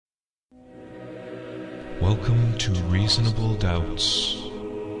Welcome to Reasonable Doubts,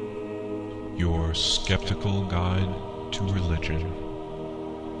 your skeptical guide to religion.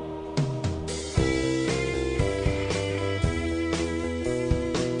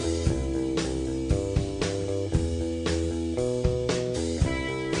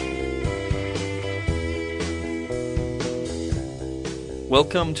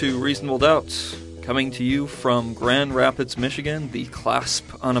 Welcome to Reasonable Doubts, coming to you from Grand Rapids, Michigan, the clasp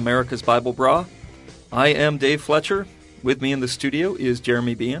on America's Bible Bra. I am Dave Fletcher. With me in the studio is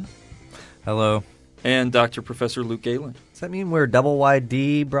Jeremy Bean. Hello. And Dr. Professor Luke Galen. Does that mean we're double wide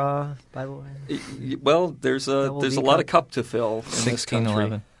D bra, Bible? Well, there's a lot of cup to fill in this country.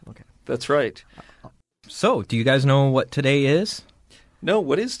 1611. Okay. That's right. So, do you guys know what today is? No,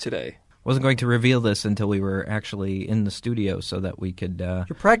 what is today? Wasn't going to reveal this until we were actually in the studio so that we could You're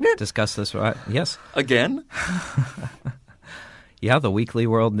pregnant? discuss this. Yes. Again? Yeah, the Weekly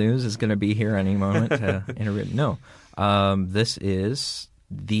World News is going to be here any moment. No. This is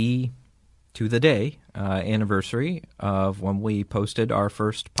to the day anniversary of when we posted our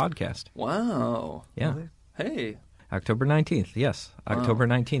first podcast. Wow. Yeah. Really? Hey. October 19th, yes. Wow. October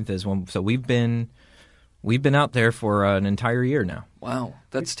 19th is when. So we've been out there for an entire year now. Wow.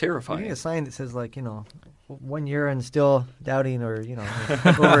 That's We terrifying. need a sign that says, 1 year and still doubting, or,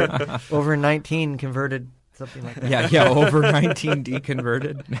 over 19 converted, something like that. Yeah, over 19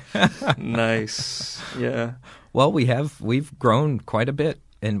 deconverted. Nice. Yeah. Well, we've grown quite a bit,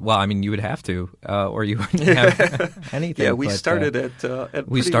 and you would have to, or you wouldn't have anything. Yeah, we but, started at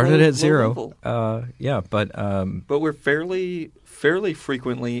we pretty started low at zero. level. But we're fairly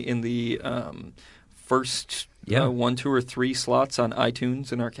frequently in the first 1, 2, or 3 slots on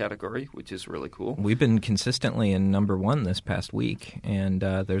iTunes in our category, which is really cool. We've been consistently in number 1 this past week, and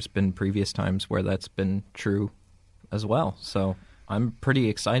there's been previous times where that's been true as well. So I'm pretty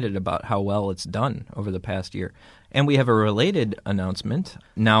excited about how well it's done over the past year. And we have a related announcement.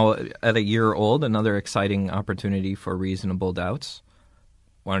 Now, at a year old, another exciting opportunity for Reasonable Doubts.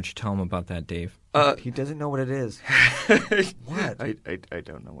 Why don't you tell them about that, Dave? He doesn't know what it is. What? I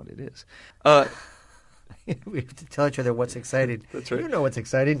don't know what it is. We have to tell each other what's exciting. That's right. You know what's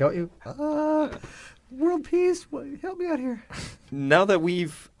exciting, don't you? World peace. Help me out here. Now that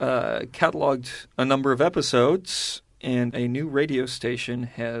we've cataloged a number of episodes and a new radio station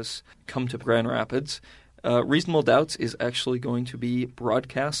has come to Grand Rapids, Reasonable Doubts is actually going to be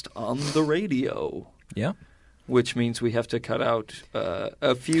broadcast on the radio. Yeah. Which means we have to cut out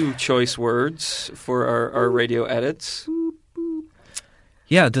a few choice words for our radio edits.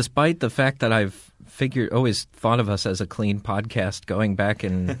 Yeah, despite the fact that I've always thought of us as a clean podcast, going back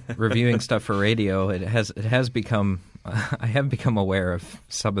and reviewing stuff for radio, it has become. I have become aware of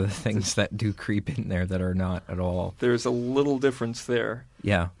some of the things that do creep in there that are not at all. There's a little difference there.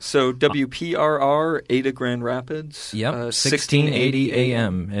 Yeah. So WPRR, Ada Grand Rapids. Yep. 1680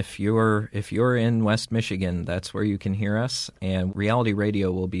 AM. If you're in West Michigan, that's where you can hear us. And Reality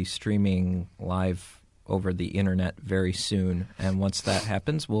Radio will be streaming live over the internet very soon, and once that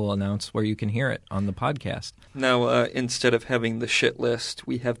happens, we'll announce where you can hear it on the podcast. Now, instead of having the shit list,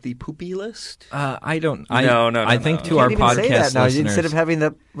 we have the poopy list. No. I think to You our can't even say podcast that now. listeners, Instead of having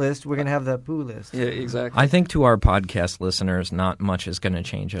the list, we're going to have the poo list. Yeah, exactly. I think to our podcast listeners, not much is going to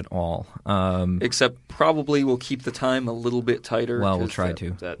change at all. Except probably we'll keep the time a little bit tighter. Well, we'll try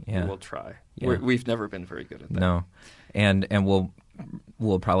to. We'll try. Yeah. We've never been very good at that. No, and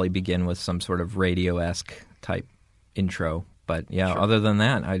we'll probably begin with some sort of radio-esque type intro. But yeah, Sure. Other than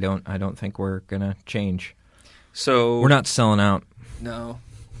that, I don't think we're gonna change. So We're not selling out. No.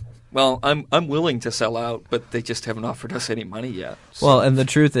 Well, I'm willing to sell out, but they just haven't offered us any money yet. So. Well, and the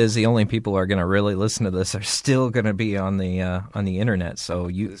truth is, the only people who are going to really listen to this are still going to be on the internet. So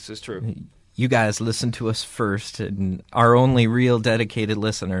This is true. You guys listen to us first, and our only real dedicated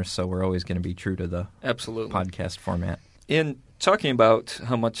listeners. So we're always going to be true to the Absolutely. podcast format. In talking about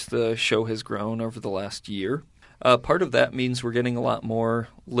how much the show has grown over the last year, part of that means we're getting a lot more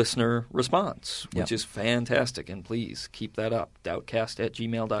listener response, which is fantastic, and please keep that up,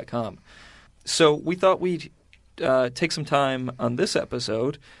 doubtcast@gmail.com. So we thought we'd take some time on this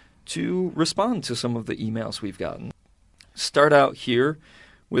episode to respond to some of the emails we've gotten. Start out here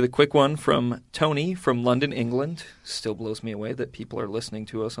with a quick one from Tony from London, England. Still blows me away that people are listening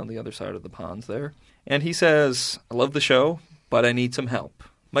to us on the other side of the pond there. And he says, I love the show, but I need some help.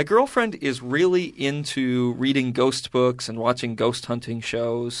 My girlfriend is really into reading ghost books and watching ghost hunting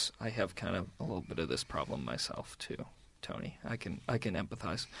shows. I have kind of a little bit of this problem myself too, Tony. I can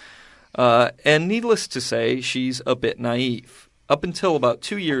empathize. And needless to say, she's a bit naive. Up until about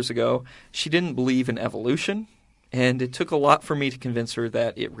 2 years ago, she didn't believe in evolution, and it took a lot for me to convince her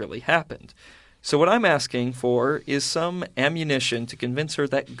that it really happened. So what I'm asking for is some ammunition to convince her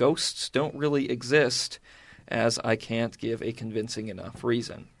that ghosts don't really exist, as I can't give a convincing enough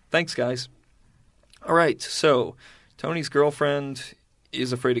reason. Thanks, guys. All right, so Tony's girlfriend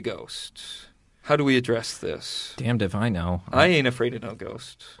is afraid of ghosts. How do we address this? Damned if I know. I ain't afraid of no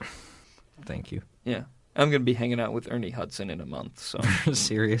ghosts. Thank you. Yeah. I'm going to be hanging out with Ernie Hudson in a month. So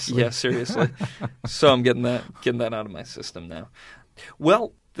Seriously? Yeah, seriously. So I'm getting that out of my system now.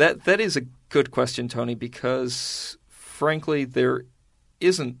 Well, that is a good question, Tony, because frankly, there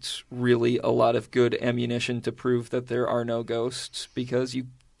isn't really a lot of good ammunition to prove that there are no ghosts because you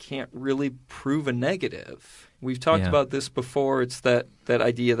can't really prove a negative. We've talked about this before. It's that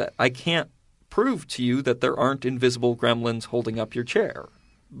idea that I can't prove to you that there aren't invisible gremlins holding up your chair,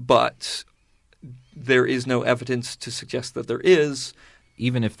 but there is no evidence to suggest that there is.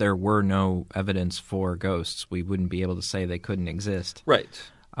 Even if there were no evidence for ghosts, we wouldn't be able to say they couldn't exist. Right.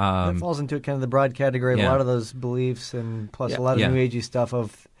 That falls into kind of the broad category of a lot of those beliefs, and plus a lot of New Agey stuff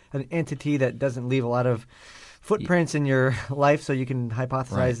of an entity that doesn't leave a lot of footprints in your life, so you can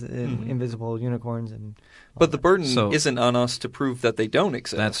hypothesize invisible unicorns. But the burden isn't on us to prove that they don't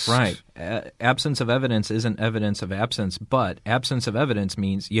exist. That's right. Absence of evidence isn't evidence of absence, but absence of evidence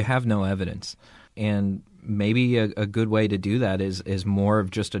means you have no evidence. And maybe a good way to do that is more of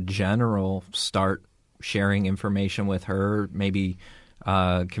just a general start sharing information with her, maybe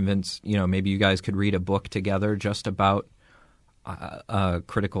convince, maybe you guys could read a book together just about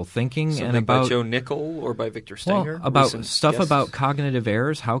critical thinking. Something and about by Joe Nickell or by Victor Stenger? Well, about stuff about cognitive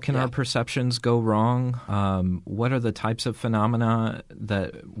errors. How can our perceptions go wrong? What are the types of phenomena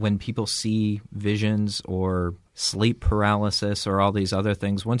that when people see visions or sleep paralysis or all these other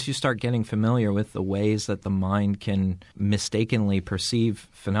things, once you start getting familiar with the ways that the mind can mistakenly perceive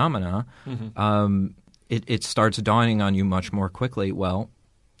phenomena, it starts dawning on you much more quickly, well,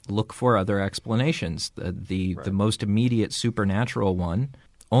 look for other explanations. The most immediate supernatural one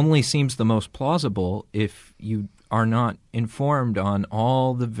only seems the most plausible if you are not informed on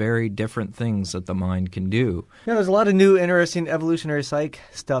all the very different things that the mind can do. Yeah, there's a lot of new, interesting evolutionary psych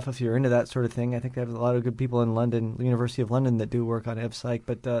stuff if you're into that sort of thing. I think they have a lot of good people in London, the University of London, that do work on EvPsych,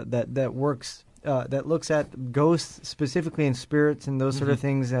 but that works. That looks at ghosts specifically and spirits and those sort of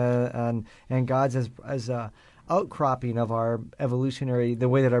things, and gods as outcropping of our evolutionary, the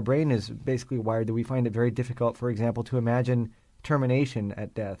way that our brain is basically wired, that we find it very difficult, for example, to imagine termination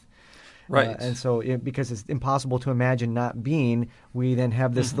at death. Right. And so because it's impossible to imagine not being, we then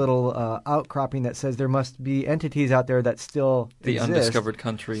have this little outcropping that says there must be entities out there that still exist. The undiscovered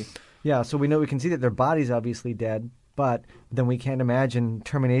country. Yeah, so we can see that their body's obviously dead, but then we can't imagine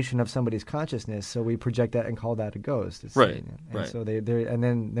termination of somebody's consciousness, so we project that and call that a ghost. Right. So and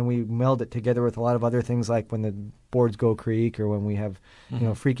then we meld it together with a lot of other things, like when the boards go creak or when we have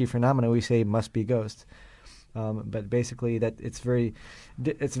freaky phenomena, we say must be ghosts. But basically, that it's very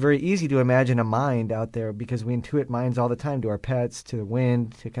easy to imagine a mind out there because we intuit minds all the time to our pets, to the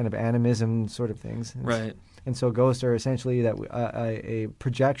wind, to kind of animism sort of things. Right. And so ghosts are essentially a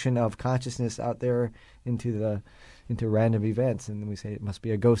projection of consciousness out there into random events, and we say it must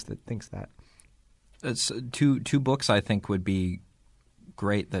be a ghost that thinks that. It's two books I think would be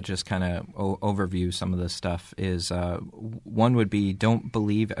great that just kind of overview some of this stuff. Is one would be Don't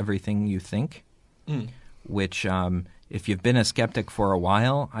Believe Everything You Think, which if you've been a skeptic for a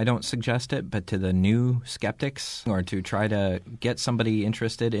while, I don't suggest it, but to the new skeptics or to try to get somebody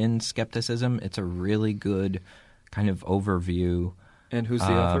interested in skepticism, it's a really good kind of overview. And who's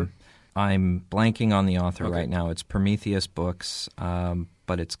the author? I'm blanking on the author right now. It's Prometheus Books,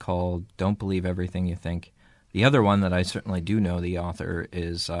 but it's called Don't Believe Everything You Think. The other one that I certainly do know the author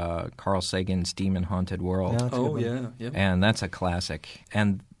is Carl Sagan's Demon Haunted World. Yeah. And that's a classic.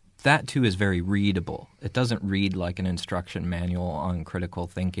 And that, too, is very readable. It doesn't read like an instruction manual on critical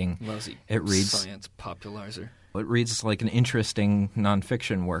thinking. Lousy it reads science popularizer. It reads like an interesting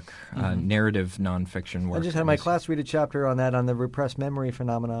nonfiction work, narrative nonfiction work. I just had my class read a chapter on that, on the repressed memory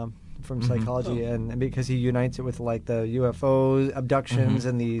phenomenon from psychology, and because he unites it with like the UFO abductions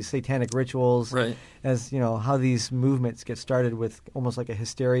and the satanic rituals, as how these movements get started with almost like a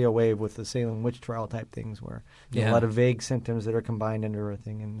hysteria wave with the Salem witch trial type things, where a lot of vague symptoms that are combined into a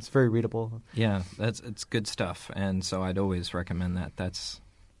thing, and it's very readable. Yeah, it's good stuff, and so I'd always recommend that. That's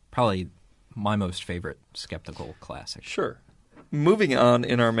probably my most favorite skeptical classic. Sure. Moving on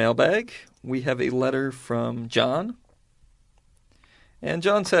in our mailbag, we have a letter from John. And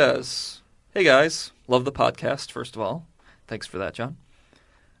John says, "Hey guys, love the podcast, first of all. Thanks for that, John.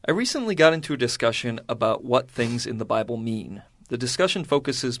 I recently got into a discussion about what things in the Bible mean. The discussion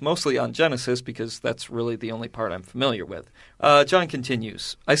focuses mostly on Genesis because that's really the only part I'm familiar with. John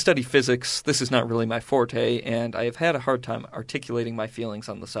continues, I study physics. This is not really my forte, and I have had a hard time articulating my feelings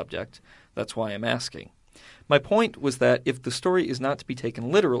on the subject. That's why I'm asking. My point was that if the story is not to be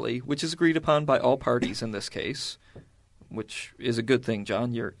taken literally, which is agreed upon by all parties in this case, which is a good thing,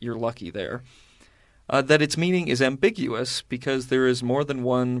 John, you're lucky there, that its meaning is ambiguous because there is more than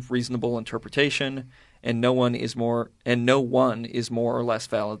one reasonable interpretation, and no one is more or less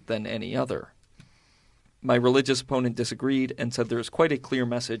valid than any other. My religious opponent disagreed and said there is quite a clear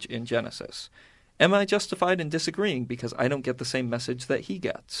message in Genesis. Am I justified in disagreeing because I don't get the same message that he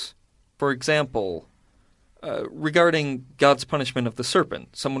gets? For example, regarding God's punishment of the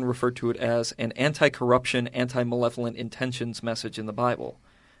serpent, someone referred to it as an anti-corruption, anti-malevolent intentions message in the Bible,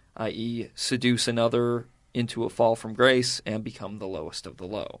 i.e., seduce another into a fall from grace and become the lowest of the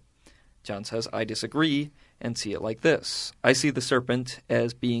low. John says, I disagree and see it like this. I see the serpent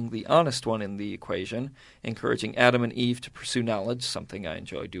as being the honest one in the equation, encouraging Adam and Eve to pursue knowledge, something I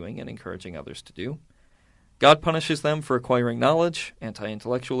enjoy doing and encouraging others to do. God punishes them for acquiring knowledge,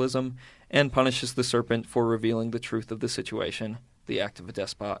 anti-intellectualism, and punishes the serpent for revealing the truth of the situation, the act of a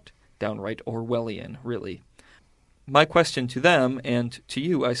despot, downright Orwellian, really. My question to them, and to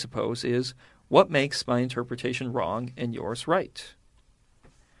you, I suppose, is, what makes my interpretation wrong and yours right?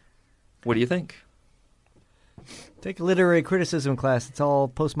 What do you think? Take a literary criticism class. It's all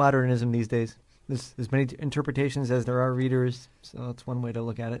postmodernism these days. There's as many interpretations as there are readers, so that's one way to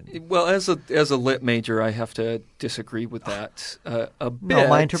look at it. Well, as a lit major, I have to disagree with that a bit. No,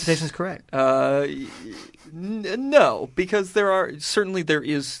 my interpretation is correct. No, because there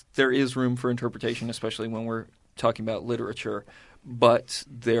is room for interpretation, especially when we're talking about literature, but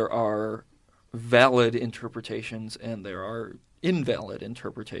there are valid interpretations and there are invalid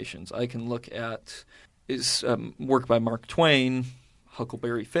interpretations. I can look at work by Mark Twain,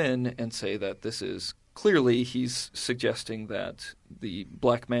 Huckleberry Finn, and say that this is clearly he's suggesting that the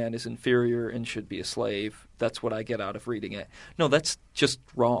black man is inferior and should be a slave. That's what I get out of reading it. No, that's just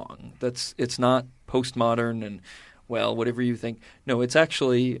wrong. It's not postmodern and, well, whatever you think. No, it's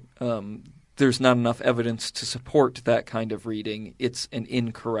actually there's not enough evidence to support that kind of reading. It's an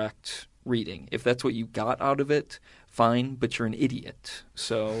incorrect reading. If that's what you got out of it, fine, but you're an idiot.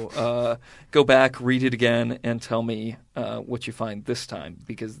 So go back, read it again, and tell me what you find this time,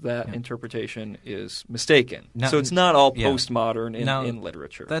 because that interpretation is mistaken. So it's not all postmodern in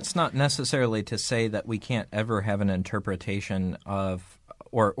literature. That's not necessarily to say that we can't ever have an interpretation of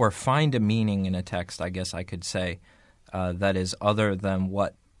or find a meaning in a text, I guess I could say, that is other than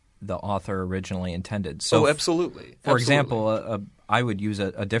what the author originally intended. So, absolutely. For example, I would use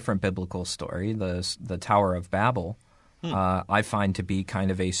a different biblical story, the Tower of Babel. I find to be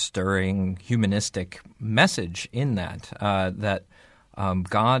kind of a stirring humanistic message in that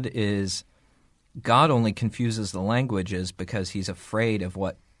God only confuses the languages because he's afraid of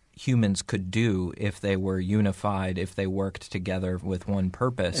what humans could do if they were unified, if they worked together with one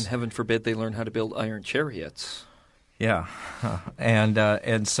purpose. And heaven forbid they learn how to build iron chariots. Yeah,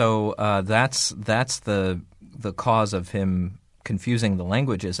 and so that's the cause of him confusing the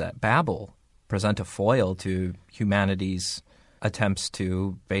languages at Babel, present a foil to humanity's attempts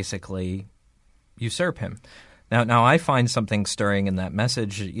to basically usurp him. Now I find something stirring in that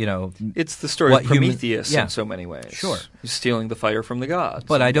message. It's the story of Prometheus in so many ways. Sure, he's stealing the fire from the gods.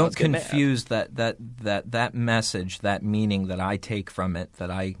 But I don't confuse that message, that meaning that I take from it, that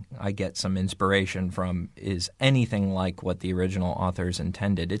I get some inspiration from, is anything like what the original authors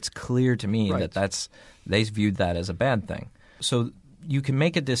intended. It's clear to me that they viewed that as a bad thing. So you can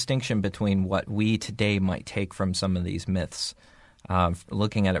make a distinction between what we today might take from some of these myths,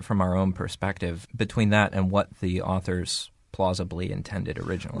 looking at it from our own perspective, between that and what the authors plausibly intended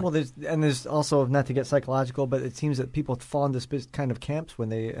originally. Well, there's also, not to get psychological, but it seems that people fall into kind of camps when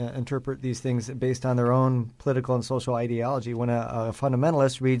they interpret these things based on their own political and social ideology. When a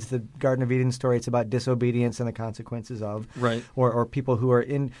fundamentalist reads the Garden of Eden story, it's about disobedience and the consequences of. Right. Or people who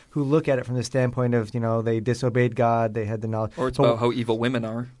look at it from the standpoint of, they disobeyed God, they had the knowledge. Or it's about how evil women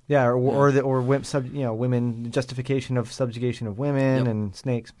are. Yeah, or women, justification of subjugation of women and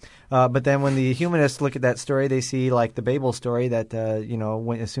snakes. But then when the humanists look at that story, they see like the Babel story that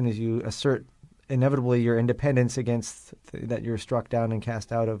as soon as you assert inevitably your independence against that you're struck down and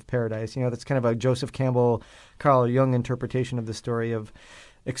cast out of paradise. That's kind of a Joseph Campbell, Carl Jung interpretation of the story of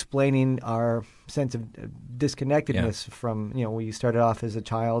explaining our sense of disconnectedness from, when you started off as a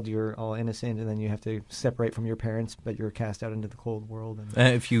child, you're all innocent, and then you have to separate from your parents, but you're cast out into the cold world.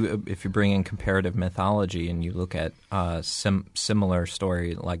 If you bring in comparative mythology and you look at similar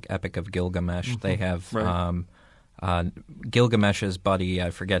story like Epic of Gilgamesh, they have Gilgamesh's buddy,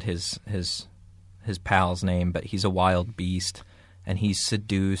 I forget his pal's name, but he's a wild beast, and he's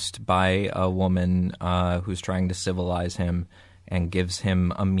seduced by a woman who's trying to civilize him and gives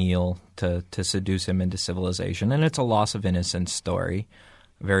him a meal to seduce him into civilization. And it's a loss of innocence story,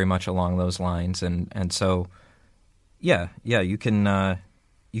 very much along those lines. And so, yeah, you can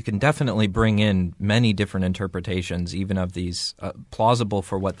definitely bring in many different interpretations, even of these plausible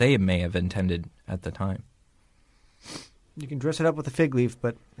for what they may have intended at the time. You can dress it up with a fig leaf,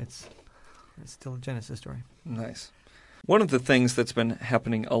 but it's still a Genesis story. Nice. One of the things that's been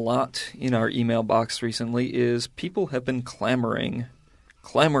happening a lot in our email box recently is people have been clamoring,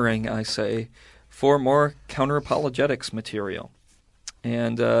 I say, for more counter-apologetics material.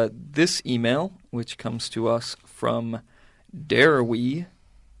 And this email, which comes to us from Derwy,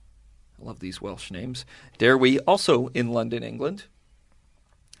 I love these Welsh names, Derwy, also in London, England.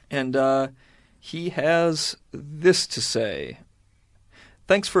 And he has this to say.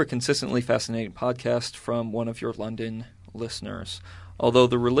 Thanks for a consistently fascinating podcast from one of your London listeners. Although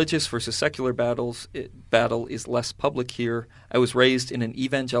the religious versus secular battle is less public here, I was raised in an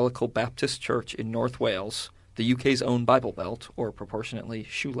evangelical Baptist church in North Wales, the UK's own Bible Belt, or proportionately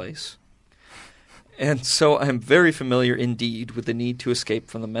shoelace. And so I am very familiar indeed with the need to escape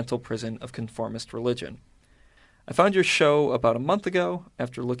from the mental prison of conformist religion. I found your show about a month ago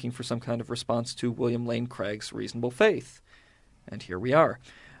after looking for some kind of response to William Lane Craig's Reasonable Faith. And here we are.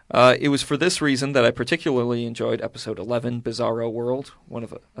 It was for this reason that I particularly enjoyed episode 11, Bizarro World, one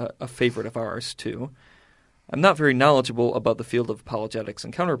of a favorite of ours, too. I'm not very knowledgeable about the field of apologetics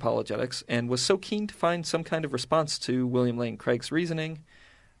and counter-apologetics, and was so keen to find some kind of response to William Lane Craig's reasoning.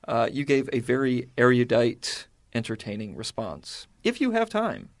 You gave a very erudite, entertaining response. If you have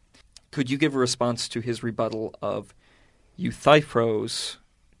time, could you give a response to his rebuttal of Euthyphro's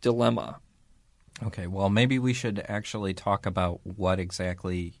dilemma? Okay, well, maybe we should actually talk about what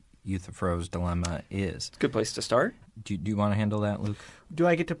exactly Euthyphro's dilemma is. Good place to start. Do you want to handle that, Luke? Do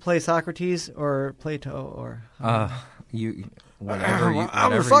I get to play Socrates or Plato or? Whatever you.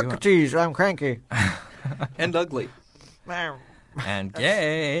 I'm Socrates. I'm cranky. And ugly. And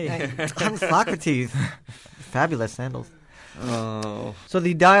gay. I'm Socrates. Fabulous sandals. Oh. So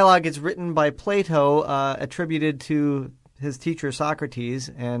the dialogue is written by Plato, attributed to his teacher Socrates,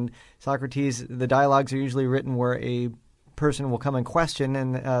 and Socrates, the dialogues are usually written where a person will come and question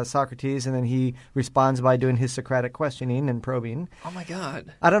and Socrates, and then he responds by doing his Socratic questioning and probing. Oh my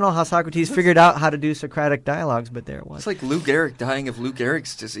God. I don't know how Socrates figured out how to do Socratic dialogues, but there it was. It's like Lou Gehrig dying of Lou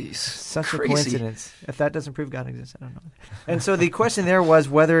Gehrig's disease. Such Crazy. a coincidence. If that doesn't prove God exists, I don't know. And so the question there was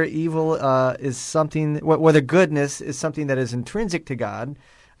whether evil is something, whether goodness is something that is intrinsic to God,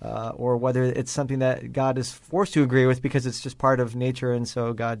 or whether it's something that God is forced to agree with because it's just part of nature, and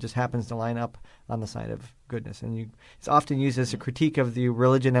so God just happens to line up on the side of goodness. And it's often used as a critique of the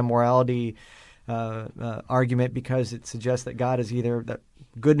religion and morality argument because it suggests that that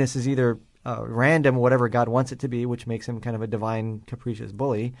goodness is either random, whatever God wants it to be, which makes him kind of a divine, capricious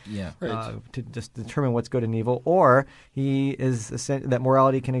bully, to just determine what's good and evil, or that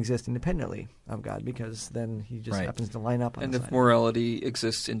morality can exist independently of God because then he just happens to line up on and the if side. Morality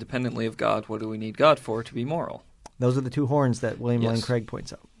exists independently of God, what do we need God for to be moral? Those are the two horns that William Lane Craig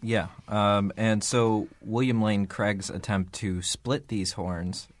points out. Yeah, and so William Lane Craig's attempt to split these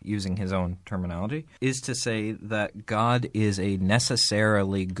horns, using his own terminology, is to say that God is a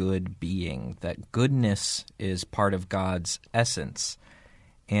necessarily good being, that goodness is part of God's essence.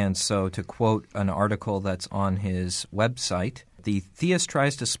 And so to quote an article that's on his website, the theist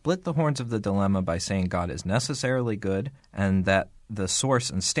tries to split the horns of the dilemma by saying God is necessarily good and that the source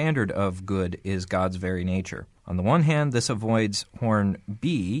and standard of good is God's very nature. On the one hand, this avoids horn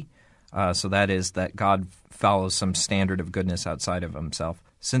B, so that is that God follows some standard of goodness outside of himself,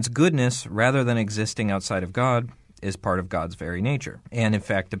 since goodness, rather than existing outside of God, is part of God's very nature, and in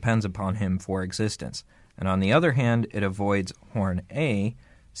fact depends upon him for existence. And on the other hand, it avoids horn A,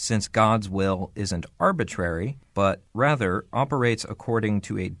 since God's will isn't arbitrary, but rather operates according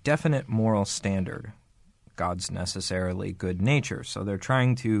to a definite moral standard, God's necessarily good nature. So they're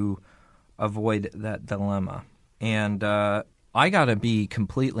trying to avoid that dilemma. And I got to be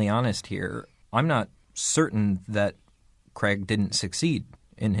completely honest here. I'm not certain that Craig didn't succeed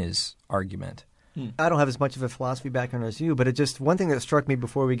in his argument. I don't have as much of a philosophy background as you, but one thing that struck me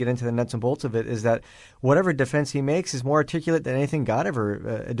before we get into the nuts and bolts of it is that whatever defense he makes is more articulate than anything God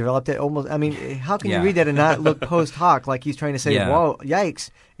ever developed. How can you read that and not look post hoc like he's trying to say, whoa,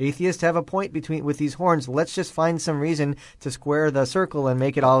 yikes, atheists have a point with these horns. Let's just find some reason to square the circle and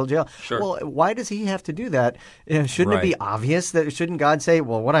make it all jail. Sure. Well, why does he have to do that? Shouldn't it be Right. obvious that shouldn't God say,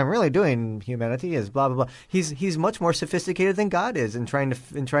 well, what I'm really doing, humanity, is blah blah blah? He's much more sophisticated than God is in trying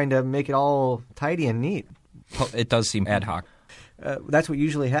to make it all tidy and neat. It does seem ad hoc. That's what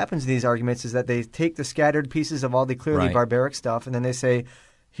usually happens in these arguments, is that they take the scattered pieces of all the clearly Right. barbaric stuff, and then they say,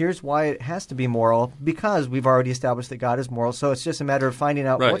 here's why it has to be moral, because we've already established that God is moral. So it's just a matter of finding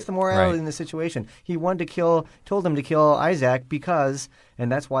out Right. what's the morality Right. in the situation. He told him to kill Isaac because, and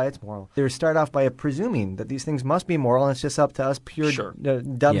that's why it's moral. They start off by presuming that these things must be moral, and it's just up to us pure Sure.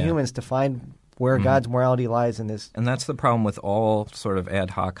 dumb Yeah. humans to find where God's morality lies in this. And that's the problem with all sort of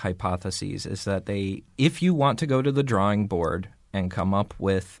ad hoc hypotheses, is that if you want to go to the drawing board and come up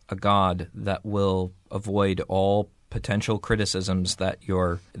with a God that will avoid all potential criticisms that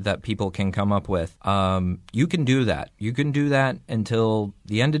people can come up with, you can do that. You can do that until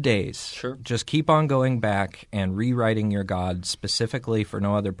the end of days. Sure. Just keep on going back and rewriting your God specifically for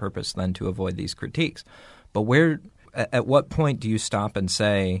no other purpose than to avoid these critiques. But at what point do you stop and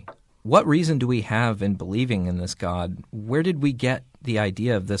say, what reason do we have in believing in this God? Where did we get the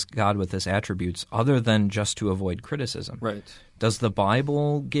idea of this God with his attributes other than just to avoid criticism? Right. Does the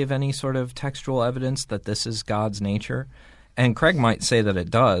Bible give any sort of textual evidence that this is God's nature? And Craig might say that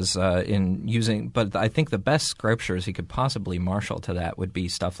it does but I think the best scriptures he could possibly marshal to that would be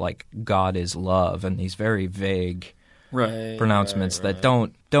stuff like God is love and these very vague Right. pronouncements right.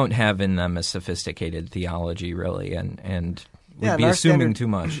 that don't have in them a sophisticated theology really and would Yeah, be and our assuming standard- too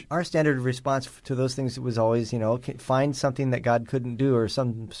much. Our standard response to those things was always, find something that God couldn't do, or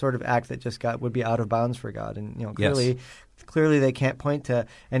some sort of act that just would be out of bounds for God. And clearly they can't point to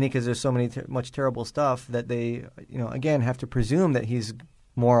any, because there's so much terrible stuff that they, again, have to presume that he's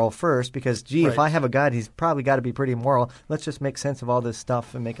moral first. Because, if Right. I have a God, he's probably got to be pretty moral. Let's just make sense of all this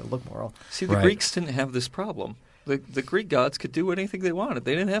stuff and make it look moral. See, the Right. Greeks didn't have this problem. The Greek gods could do anything they wanted.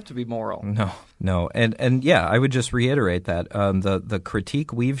 They didn't have to be moral. No, and yeah, I would just reiterate that the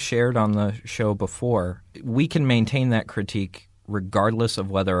critique we've shared on the show before, we can maintain that critique regardless of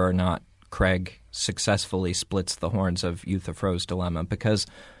whether or not Craig successfully splits the horns of Euthyphro's dilemma, because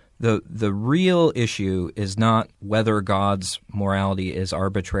the real issue is not whether God's morality is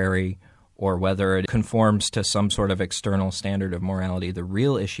arbitrary or whether it conforms to some sort of external standard of morality. The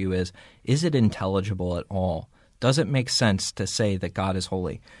real issue is it intelligible at all? Does it make sense to say that God is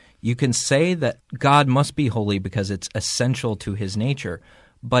holy? You can say that God must be holy because it's essential to his nature,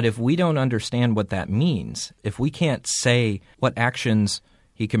 but if we don't understand what that means, if we can't say what actions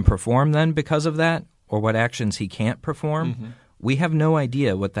he can perform then because of that, or what actions he can't perform, we have no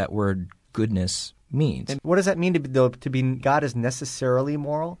idea what that word goodness means. And what does that mean to be God is necessarily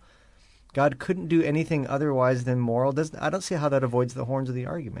moral? God couldn't do anything otherwise than moral. I don't see how that avoids the horns of the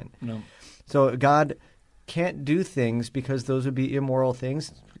argument. No. So God can't do things because those would be immoral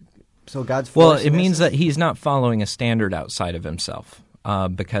things. So God's force, it means that he's not following a standard outside of himself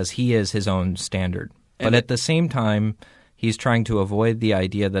because he is his own standard. But at the same time, he's trying to avoid the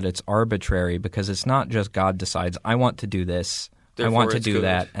idea that it's arbitrary, because it's not just God decides, I want to do this, Therefore I want to it's do good.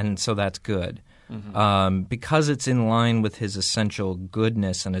 that, and so that's good. Because it's in line with his essential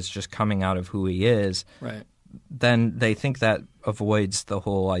goodness and it's just coming out of who he is, Right. then they think that avoids the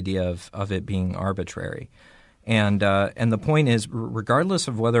whole idea of it being arbitrary. And the point is, regardless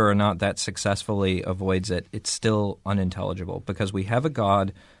of whether or not that successfully avoids it, it's still unintelligible, because we have a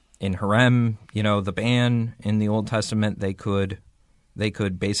God in Harem, the ban in the Old Testament, they could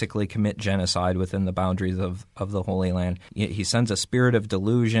basically commit genocide within the boundaries of the Holy Land. He sends a spirit of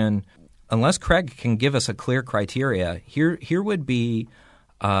delusion. Unless Craig can give us a clear criteria, here would be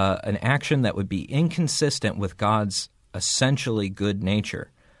an action that would be inconsistent with God's essentially good nature.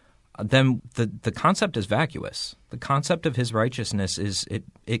 Then the concept is vacuous. The concept of his righteousness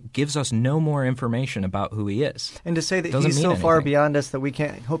it gives us no more information about who he is. And to say that Doesn't he's so mean far anything. beyond us that we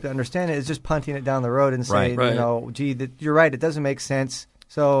can't hope to understand it is just punting it down the road and saying, Right. gee, you're right, it doesn't make sense.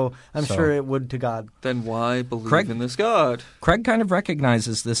 So I'm So- sure it would to God. Then why believe Craig- in this God? Craig kind of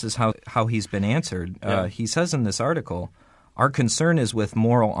recognizes this is how he's been answered. Yeah. He says in this article, our concern is with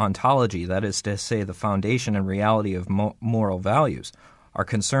moral ontology, that is to say the foundation and reality of moral values. Our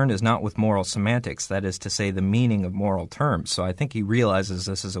concern is not with moral semantics, that is to say the meaning of moral terms. So I think he realizes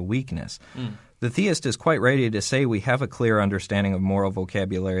this is a weakness. The theist is quite ready to say we have a clear understanding of moral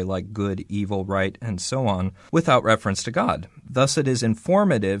vocabulary like good, evil, right, and so on, without reference to God. Thus it is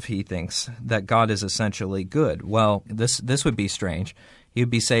informative, he thinks, that God is essentially good. Well, this would be strange. He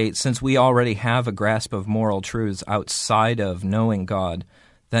would say, since we already have a grasp of moral truths outside of knowing God,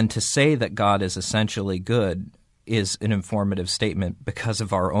 then to say that God is essentially good is an informative statement because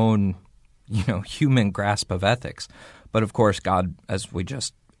of our own, human grasp of ethics. But of course, God, as we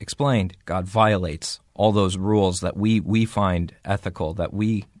just explained, God violates all those rules that we find ethical, that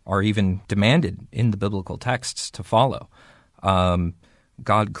we are even demanded in the biblical texts to follow.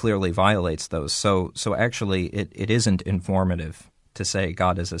 God clearly violates those. So actually, it isn't informative to say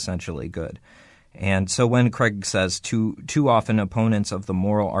God is essentially good. And so when Craig says too often opponents of the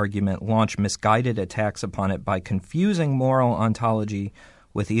moral argument launch misguided attacks upon it by confusing moral ontology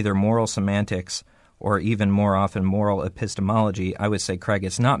with either moral semantics or even more often moral epistemology, I would say, Craig,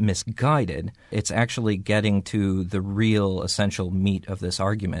 it's not misguided. It's actually getting to the real essential meat of this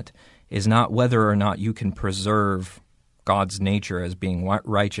argument, is not whether or not you can preserve God's nature as being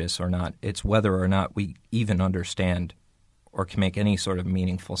righteous or not. It's whether or not we even understand or can make any sort of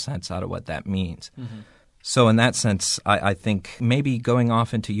meaningful sense out of what that means. Mm-hmm. So in that sense, I think maybe going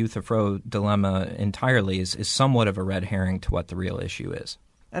off into Euthyphro dilemma entirely is somewhat of a red herring to what the real issue is.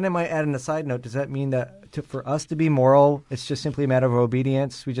 And I might add in a side note, does that mean that for us to be moral, it's just simply a matter of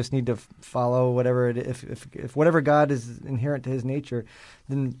obedience? We just need to follow whatever it is. If whatever God is inherent to his nature,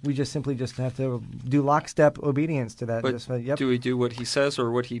 then we just simply have to do lockstep obedience to that. But do we do what he says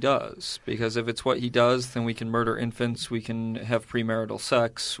or what he does? Because if it's what he does, then we can murder infants, we can have premarital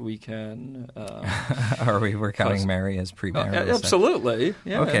sex, we can... We're counting Mary as premarital sex? Absolutely.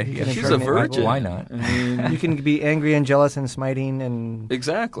 Yeah. Okay. She's a virgin. Why not? I mean, you can be angry and jealous and smiting and...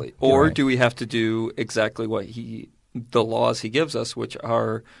 Exactly. Or do we have to do exactly what the laws he gives us, which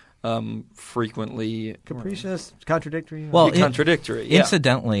are frequently capricious, contradictory? Contradictory. Yeah.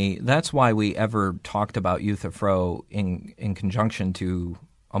 Incidentally, that's why we ever talked about Euthyphro in conjunction to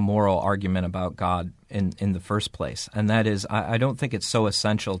a moral argument about God in the first place. And that is, I don't think it's so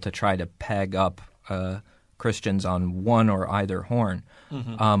essential to try to peg up Christians on one or either horn.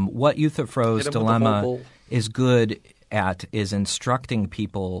 Mm-hmm. What Euthyphro's dilemma is good at is instructing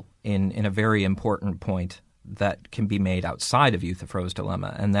people in a very important point that can be made outside of Euthyphro's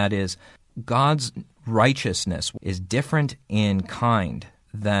dilemma, and that is God's righteousness is different in kind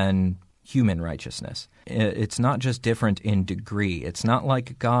than human righteousness. It's not just different in degree. It's not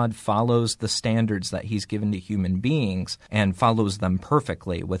like God follows the standards that he's given to human beings and follows them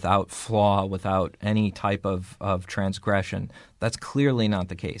perfectly without flaw, without any type of transgression. That's clearly not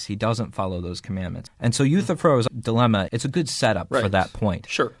the case. He doesn't follow those commandments. And so Euthyphro's dilemma, it's a good setup for that point.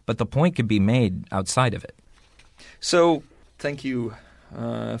 Sure. But the point could be made outside of it. So thank you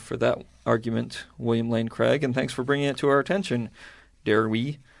for that argument, William Lane Craig, and thanks for bringing it to our attention, dare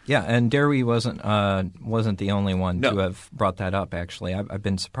we? Yeah, and Derry wasn't the only one to have brought that up, actually. I've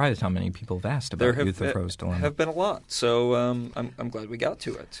been surprised how many people have asked about Euthyphro's dilemma. There have been a lot, so I'm glad we got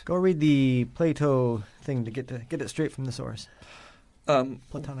to it. Go read the Plato thing to get it straight from the source.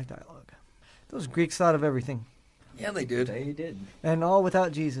 Platonic dialogue. Those Greeks thought of everything. Yeah, they did. They did. And all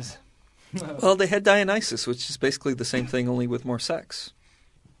without Jesus. Well, they had Dionysus, which is basically the same thing, only with more sex.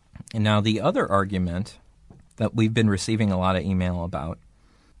 And now the other argument that we've been receiving a lot of email about,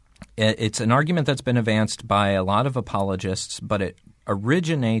 it's an argument that's been advanced by a lot of apologists, but it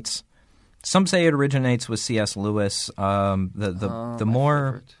originates. Some say it originates with C.S. Lewis. The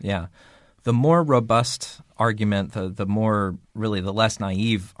more robust argument, the more really the less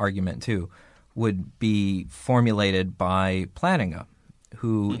naive argument too, would be formulated by Plantinga,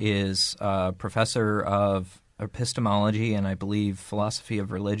 who is a professor of epistemology and I believe philosophy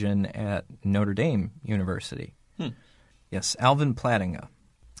of religion at Notre Dame University. Yes, Alvin Plantinga.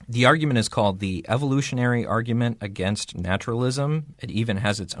 The argument is called the Evolutionary Argument Against Naturalism. It even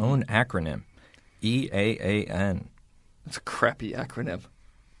has its own acronym, EAAN. That's a crappy acronym.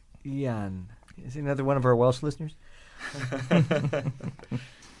 EAN. Is he another one of our Welsh listeners?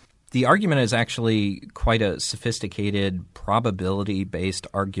 The argument is actually quite a sophisticated, probability-based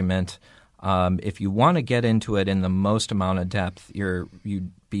argument. If you want to get into it in the most amount of depth,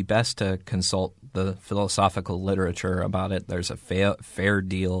 you'd be best to consult the philosophical literature about it. There's a fair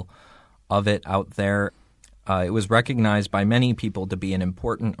deal of it out there. It was recognized by many people to be an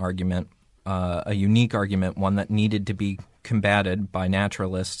important argument, a unique argument, one that needed to be combated by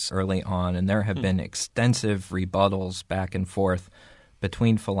naturalists early on, and there have been extensive rebuttals back and forth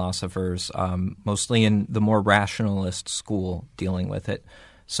between philosophers, mostly in the more rationalist school dealing with it.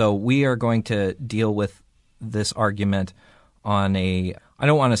 So we are going to deal with this argument on I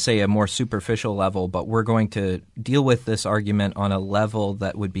don't want to say a more superficial level, but we're going to deal with this argument on a level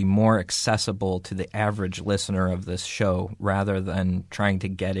that would be more accessible to the average listener of this show rather than trying to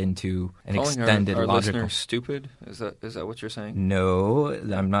get into an extended our logical... listeners stupid? Is that what you're saying? No,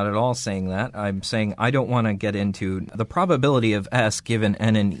 I'm not at all saying that. I'm saying I don't want to get into the probability of S given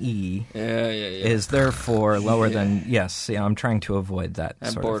N and E is therefore lower than... Yes, I'm trying to avoid that.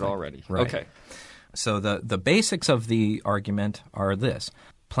 I'm sort bored of thing. already. Right. Okay. So the basics of the argument are this.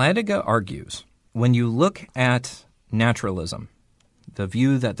 Plantinga argues, when you look at naturalism, the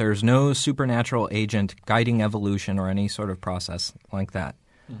view that there's no supernatural agent guiding evolution or any sort of process like that,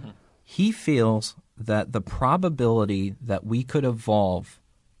 he feels that the probability that we could evolve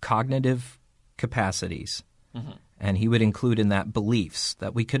cognitive capacities, and he would include in that beliefs,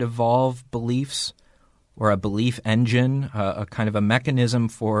 that we could evolve beliefs or a belief engine, a kind of a mechanism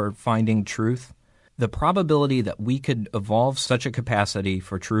for finding truth, the probability that we could evolve such a capacity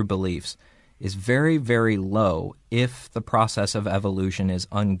for true beliefs is very, very low if the process of evolution is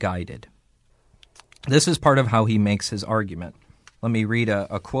unguided. This is part of how he makes his argument. Let me read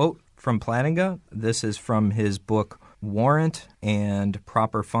a quote from Plantinga. This is from his book, Warrant and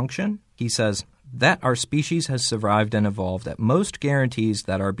Proper Function. He says, "That our species has survived and evolved at most guarantees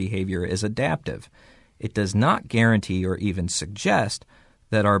that our behavior is adaptive. It does not guarantee or even suggest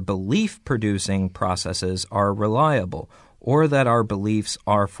that our belief-producing processes are reliable, or that our beliefs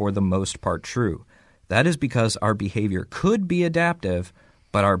are for the most part true. That is because our behavior could be adaptive,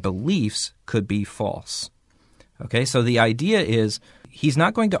 but our beliefs could be false." Okay, so the idea is he's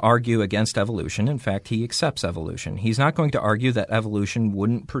not going to argue against evolution. In fact, he accepts evolution. He's not going to argue that evolution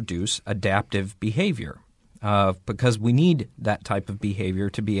wouldn't produce adaptive behavior because we need that type of behavior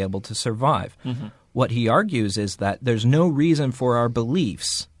to be able to survive. What he argues is that there's no reason for our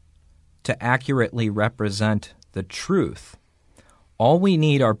beliefs to accurately represent the truth. All we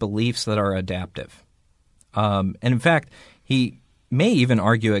need are beliefs that are adaptive. And in fact, he may even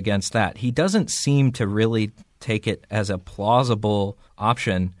argue against that. He doesn't seem to really take it as a plausible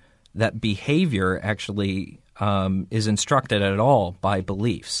option that behavior actually is instructed at all by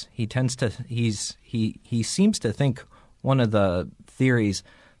beliefs. He seems to think one of the theories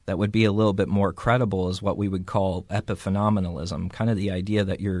that would be a little bit more credible is what we would call epiphenomenalism, kind of the idea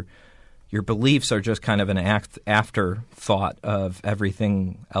that your beliefs are just kind of an afterthought of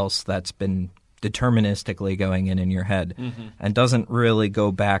everything else that's been deterministically going in your head and doesn't really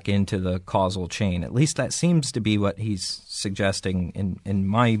go back into the causal chain. At least that seems to be what he's suggesting in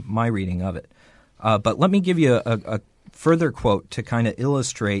my reading of it. But let me give you a further quote to kind of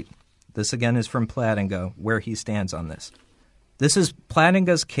illustrate. This again is from Plantinga, where he stands on this. This is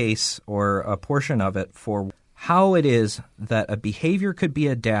Plantinga's case, or a portion of it, for how it is that a behavior could be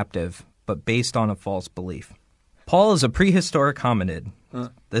adaptive but based on a false belief. Paul is a prehistoric hominid.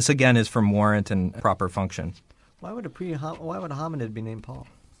 This again is from Warrant and Proper Function. Why would a hominid be named Paul?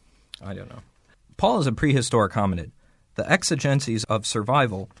 I don't know. Paul is a prehistoric hominid. The exigencies of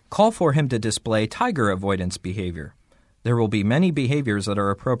survival call for him to display tiger avoidance behavior. There will be many behaviors that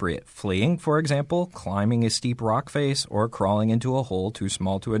are appropriate. Fleeing, for example, climbing a steep rock face, or crawling into a hole too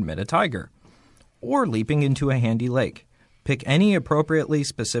small to admit a tiger, or leaping into a handy lake. Pick any appropriately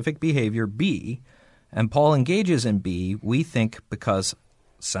specific behavior B, and Paul engages in B, we think, because,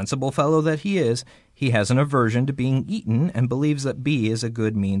 sensible fellow that he is, he has an aversion to being eaten and believes that B is a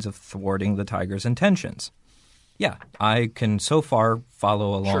good means of thwarting the tiger's intentions. Yeah, I can so far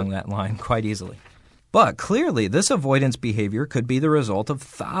follow along that line quite easily. But clearly, this avoidance behavior could be the result of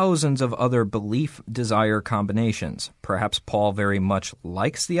thousands of other belief-desire combinations. Perhaps Paul very much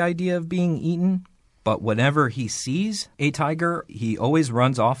likes the idea of being eaten, but whenever he sees a tiger, he always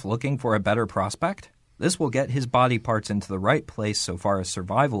runs off looking for a better prospect. This will get his body parts into the right place so far as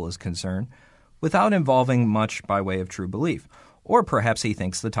survival is concerned, without involving much by way of true belief. Or perhaps he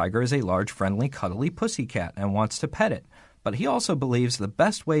thinks the tiger is a large, friendly, cuddly pussycat and wants to pet it. But he also believes the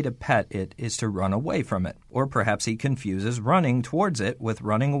best way to pet it is to run away from it. Or perhaps he confuses running towards it with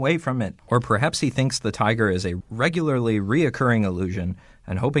running away from it. Or perhaps he thinks the tiger is a regularly reoccurring illusion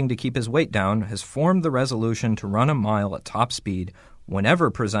and, hoping to keep his weight down, has formed the resolution to run a mile at top speed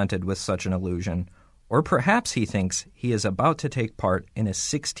whenever presented with such an illusion. Or perhaps he thinks he is about to take part in a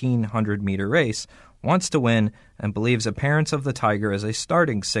 1,600-meter race, wants to win, and believes appearance of the tiger is a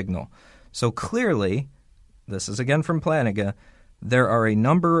starting signal. So clearly, this is again from Plantinga, there are a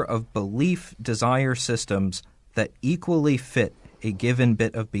number of belief desire systems that equally fit a given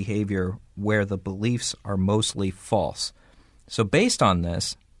bit of behavior where the beliefs are mostly false. So based on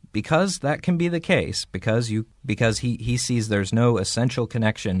this, because that can be the case, because he sees there's no essential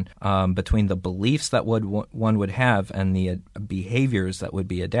connection between the beliefs that one would have and the behaviors that would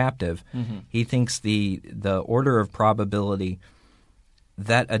be adaptive, he thinks the order of probability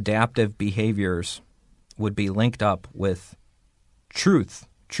that adaptive behaviors would be linked up with true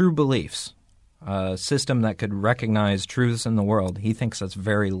beliefs, a system that could recognize truths in the world. He thinks that's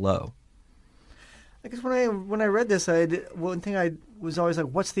very low. I guess when I read this, one thing I was always like,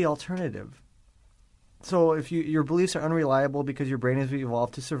 what's the alternative? So if your beliefs are unreliable because your brain has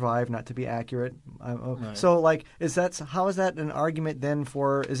evolved to survive, not to be accurate. Right. So how is that an argument then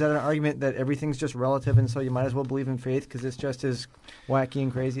is that an argument that everything's just relative and so you might as well believe in faith because it's just as wacky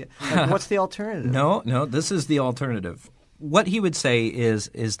and crazy? Like, what's the alternative? No, this is the alternative. What he would say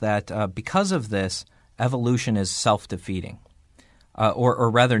is that because of this, evolution is self-defeating. Or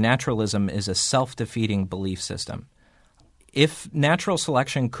rather, naturalism is a self-defeating belief system. If natural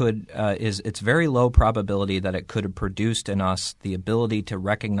selection it's very low probability that it could have produced in us the ability to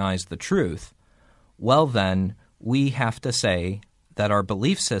recognize the truth, well then we have to say that our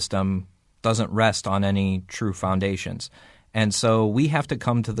belief system doesn't rest on any true foundations. And so we have to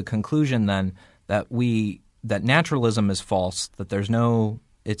come to the conclusion then that naturalism is false, that there's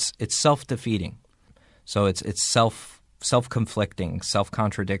it's self-defeating. So it's self-conflicting,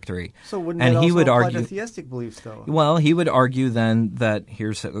 self-contradictory. So wouldn't that also apply to theistic beliefs, though? Well, he would argue then that,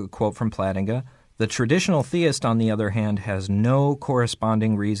 here's a quote from Plantinga, the traditional theist, on the other hand, has no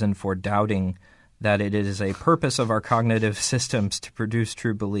corresponding reason for doubting that it is a purpose of our cognitive systems to produce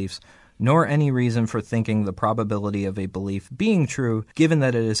true beliefs, nor any reason for thinking the probability of a belief being true, given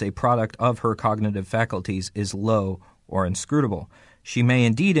that it is a product of her cognitive faculties, is low or inscrutable. She may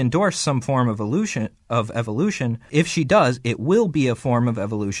indeed endorse some form of evolution. If she does, it will be a form of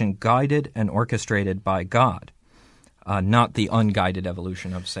evolution guided and orchestrated by God, not the unguided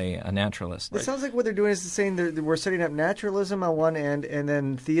evolution of, say, a naturalist. It sounds like what they're doing is saying that we're setting up naturalism on one end and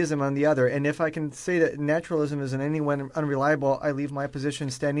then theism on the other. And if I can say that naturalism is in any way unreliable, I leave my position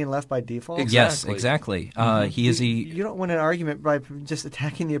standing left by default? Exactly. Yes, exactly. You don't win an argument by just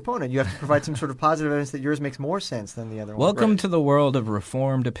attacking the opponent. You have to provide some sort of positive evidence that yours makes more sense than the other one. Welcome to the world of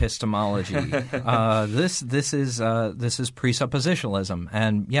reformed epistemology. This is presuppositionalism,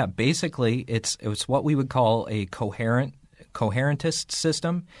 and yeah, basically it's what we would call a coherentist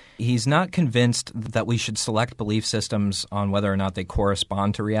system. He's not convinced that we should select belief systems on whether or not they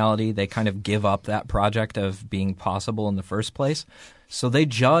correspond to reality. They kind of give up that project of being possible in the first place. So they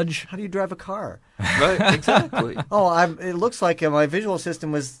judge. How do you drive a car? Right, exactly. It looks like my visual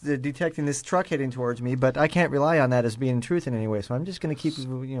system was detecting this truck heading towards me, but I can't rely on that as being truth in any way. So I'm just going to keep,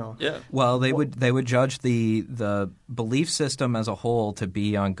 Yeah. Well, they would judge the belief system as a whole to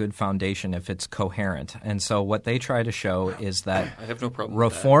be on good foundation if it's coherent. And so what they try to show is that I have no problem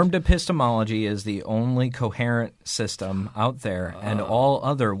reformed epistemology is the only coherent system out there, and all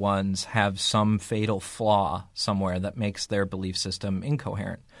other ones have some fatal flaw somewhere that makes their belief system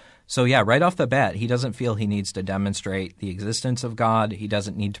incoherent. So yeah, right off the bat, he doesn't feel he needs to demonstrate the existence of God. He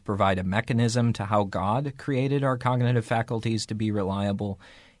doesn't need to provide a mechanism to how God created our cognitive faculties to be reliable.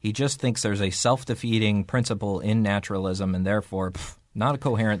 He just thinks there's a self-defeating principle in naturalism, and therefore, not a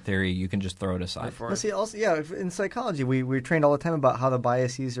coherent theory. You can just throw it aside. Well, see, also, yeah, in psychology, we're trained all the time about how the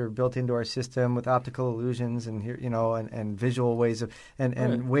biases are built into our system with optical illusions and and visual ways of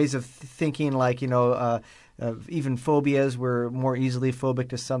ways of thinking, like even phobias. We're more easily phobic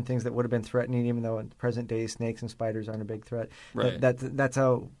to some things that would have been threatening, even though in the present day snakes and spiders aren't a big threat. Right. That's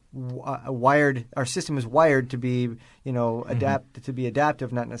how wired our system is wired to be. To be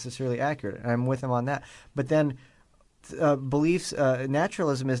adaptive, not necessarily accurate. And I'm with him on that. But then. Beliefs,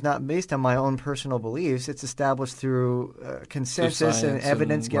 naturalism is not based on my own personal beliefs. It's established through consensus and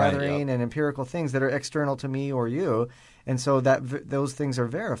evidence gathering and empirical things that are external to me or you. And so those things are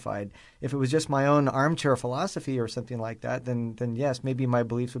verified. If it was just my own armchair philosophy or something like that, then yes, maybe my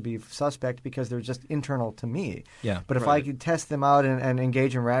beliefs would be suspect because they're just internal to me. Yeah. But if I could test them out and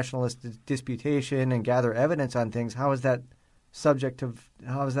engage in rationalist disputation and gather evidence on things, how is that subject to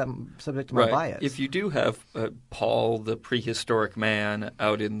my bias? If you do have Paul, the prehistoric man,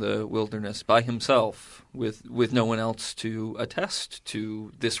 out in the wilderness by himself with no one else to attest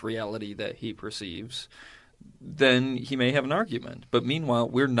to this reality that he perceives, then he may have an argument. But meanwhile,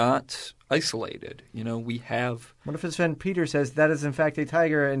 we're not isolated. We have. What if his friend Peter says that is in fact a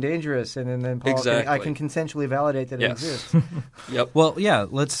tiger and dangerous, and then Paul, exactly. I can consensually validate that it exists. Yep. Well, yeah.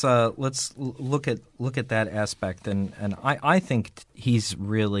 Let's look at that aspect, and I think he's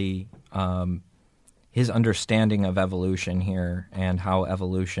really his understanding of evolution here and how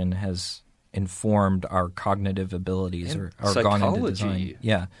evolution has informed our cognitive abilities And or gone into psychology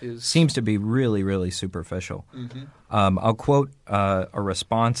design. Seems to be really, really superficial. I'll quote a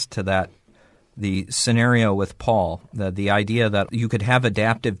response to that, the scenario with Paul, the idea that you could have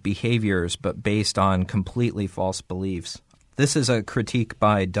adaptive behaviors but based on completely false beliefs. This is a critique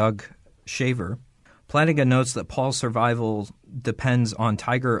by Doug Shaver. Plantinga notes that Paul's survival depends on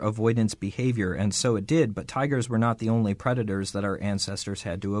tiger avoidance behavior, and so it did, but tigers were not the only predators that our ancestors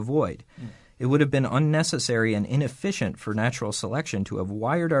had to avoid. It would have been unnecessary and inefficient for natural selection to have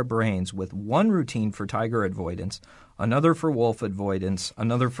wired our brains with one routine for tiger avoidance, another for wolf avoidance,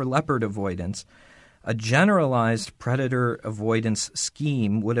 another for leopard avoidance. A generalized predator avoidance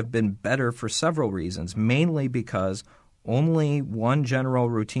scheme would have been better for several reasons, mainly because only one general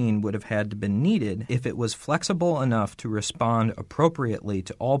routine would have had to been needed if it was flexible enough to respond appropriately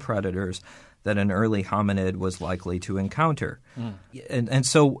to all predators that an early hominid was likely to encounter. And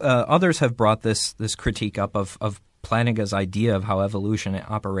so others have brought this critique up of Plantinga's idea of how evolution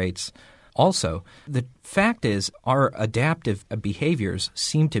operates. Also, the fact is our adaptive behaviors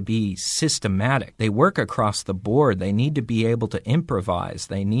seem to be systematic. They work across the board. They need to be able to improvise.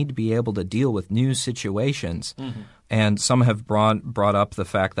 They need to be able to deal with new situations. And some have brought up the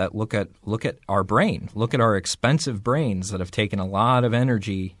fact that look at our brain. Look at our expensive brains that have taken a lot of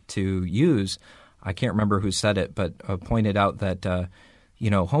energy to use. I can't remember who said it, but pointed out that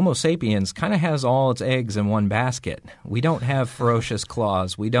Homo sapiens kind of has all its eggs in one basket. We don't have ferocious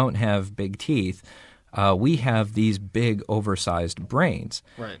claws. We don't have big teeth. We have these big, oversized brains.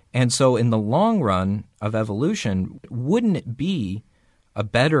 Right. And so in the long run of evolution, wouldn't it be a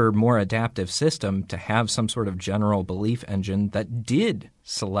better, more adaptive system to have some sort of general belief engine that did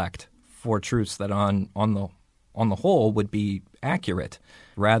select for truths that on the whole would be accurate,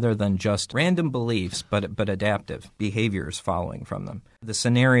 rather than just random beliefs but adaptive behaviors following from them? The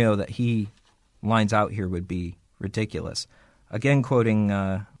scenario that he lines out here would be ridiculous. Again, quoting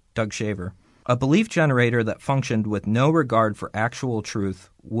Doug Shaver, a belief generator that functioned with no regard for actual truth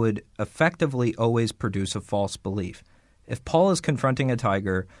would effectively always produce a false belief. If Paul is confronting a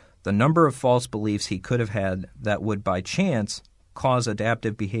tiger, the number of false beliefs he could have had that would by chance cause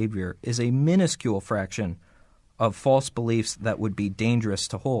adaptive behavior is a minuscule fraction of false beliefs that would be dangerous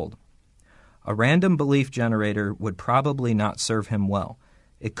to hold. A random belief generator would probably not serve him well.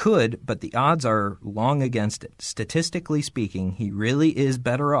 It could, but the odds are long against it. Statistically speaking, he really is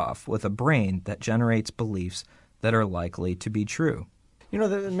better off with a brain that generates beliefs that are likely to be true.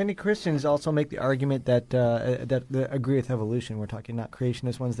 Many Christians also make the argument that agree with evolution. We're talking not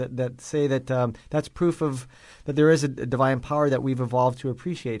creationist ones that say that that's proof of that there is a divine power, that we've evolved to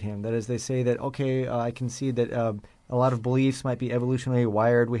appreciate Him. That is, they say that I can see that a lot of beliefs might be evolutionarily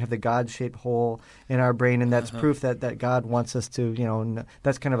wired. We have the God-shaped hole in our brain, and that's proof that God wants us to.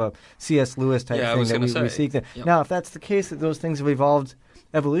 That's kind of a C.S. Lewis type thing that we seek. Yep. Now, if that's the case, that those things have evolved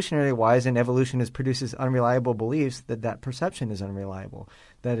evolutionary wise, and evolution produces unreliable beliefs, that perception is unreliable.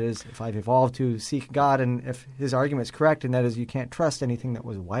 That is, if I've evolved to seek God, and if his argument is correct, and that is you can't trust anything that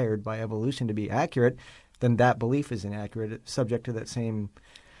was wired by evolution to be accurate, then that belief is inaccurate, subject to that same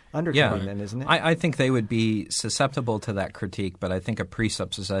undercurrent, then, isn't it? I think they would be susceptible to that critique, but I think a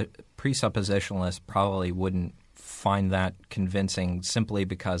presuppositionalist probably wouldn't find that convincing, simply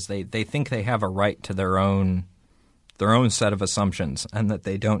because they think they have a right to their own set of assumptions and that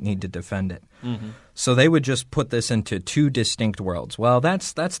they don't need to defend it. So they would just put this into two distinct worlds. Well,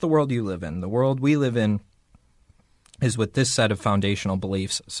 that's the world you live in. The world we live in is with this set of foundational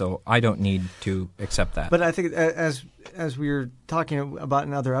beliefs, so I don't need to accept that. But I think as we were talking about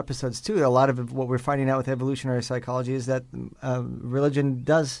in other episodes too, a lot of what we're finding out with evolutionary psychology is that religion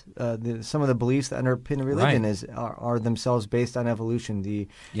does some of the beliefs that underpin religion are themselves based on evolution. The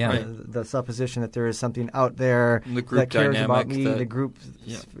supposition that there is something out there that cares about me, the group,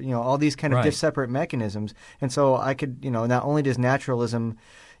 all these kind of separate mechanisms. And so I could, not only does naturalism.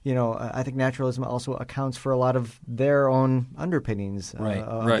 I think naturalism also accounts for a lot of their own underpinnings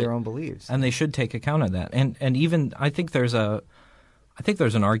of their own beliefs, and they should take account of that. And even I think there's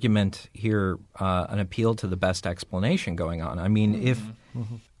an argument here, an appeal to the best explanation going on. I mean, if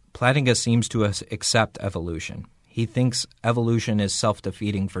Plantinga seems to accept evolution, he thinks evolution is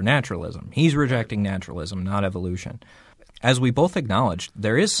self-defeating for naturalism. He's rejecting naturalism, not evolution. As we both acknowledged,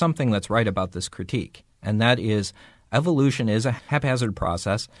 there is something that's right about this critique, and that is. Evolution is a haphazard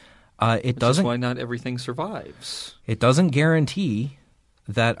process. Which is why not everything survives. It doesn't guarantee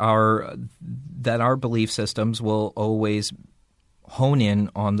that our belief systems will always hone in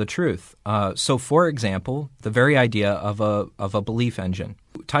on the truth. So, for example, the very idea of a belief engine,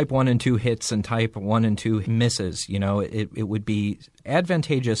 type 1 and 2 hits and type 1 and 2 misses. It would be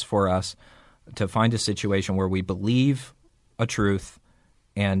advantageous for us to find a situation where we believe a truth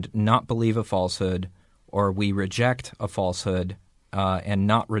and not believe a falsehood, or we reject a falsehood and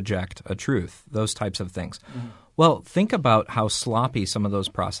not reject a truth, those types of things. Mm-hmm. Well, think about how sloppy some of those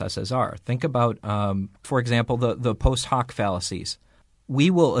processes are. Think about, for example, the post hoc fallacies. We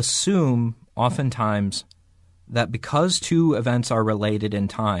will assume oftentimes that because two events are related in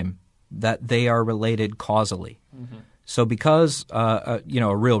time, that they are related causally. Mm-hmm. So because, a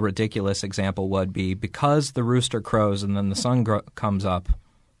real ridiculous example would be because the rooster crows and then the sun comes up,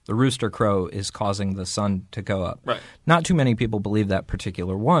 the rooster crow is causing the sun to go up. Right. Not too many people believe that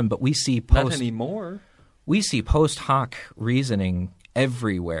particular one, but we see not anymore. We see post hoc reasoning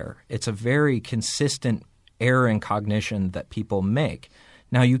everywhere. It's a very consistent error in cognition that people make.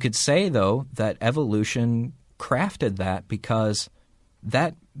 Now, you could say, though, that evolution crafted that because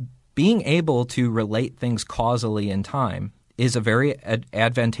that being able to relate things causally in time is a very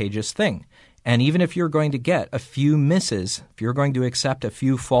advantageous thing. And even if you're going to get a few misses, if you're going to accept a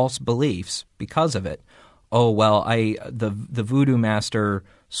few false beliefs because of it, the voodoo master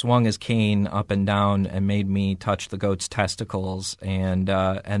swung his cane up and down and made me touch the goat's testicles, and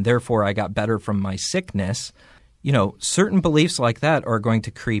therefore I got better from my sickness. Certain beliefs like that are going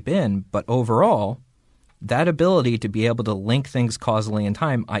to creep in, but overall, that ability to be able to link things causally in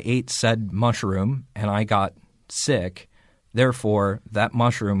time, I ate said mushroom and I got sick, therefore that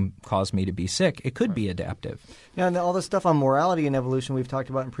mushroom caused me to be sick. It could be adaptive. Yeah, and all the stuff on morality and evolution we've talked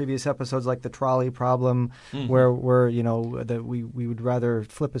about in previous episodes, like the trolley problem, where that we would rather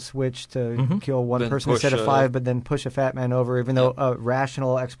flip a switch to kill one person instead of five, but then push a fat man over, even though a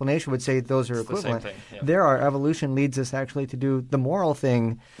rational explanation would say those are equivalent. The same thing, There, our evolution leads us actually to do the moral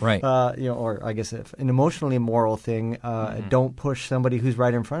thing, right? Or I guess an emotionally moral thing. Don't push somebody who's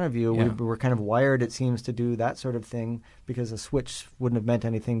right in front of you. Yeah. We're kind of wired, it seems, to do that sort of thing because a switch wouldn't have meant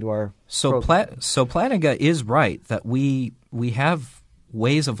anything to our. So Plantinga is right that we have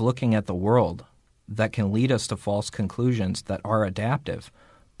ways of looking at the world that can lead us to false conclusions that are adaptive.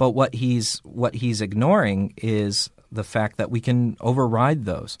 But what he's ignoring is the fact that we can override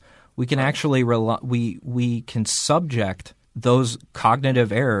those. We can actually we can subject those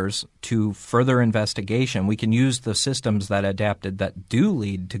cognitive errors to further investigation. We can use the systems that adapted that do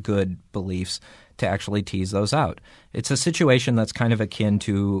lead to good beliefs to actually tease those out. It's a situation that's kind of akin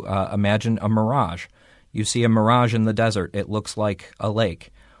to imagine a mirage. You see a mirage in the desert. It looks like a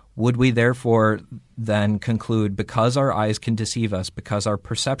lake. Would we therefore then conclude because our eyes can deceive us, because our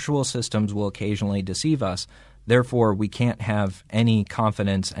perceptual systems will occasionally deceive us, therefore we can't have any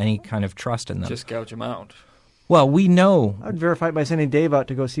confidence, any kind of trust in them? Just gouge them out. Well, we know. I would verify it by sending Dave out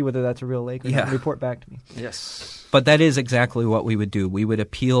to go see whether that's a real lake or not and report back to me. Yes. But that is exactly what we would do. We would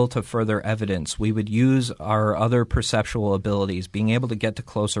appeal to further evidence. We would use our other perceptual abilities, being able to get to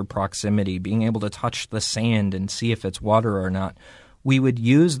closer proximity, being able to touch the sand and see if it's water or not. We would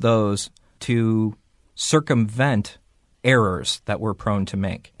use those to circumvent errors that we're prone to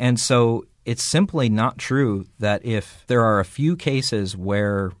make. And so it's simply not true that if there are a few cases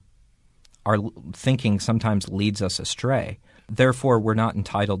where our thinking sometimes leads us astray, therefore we're not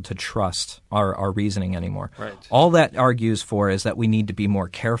entitled to trust our reasoning anymore. Right. All that argues for is that we need to be more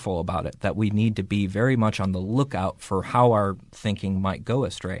careful about it, that we need to be very much on the lookout for how our thinking might go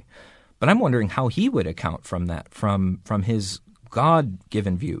astray. But I'm wondering how he would account from that, from his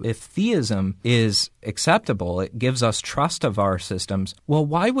God-given view. If theism is acceptable, it gives us trust of our systems, well,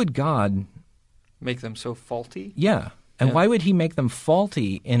 why would God make them so faulty? Yeah. And why would he make them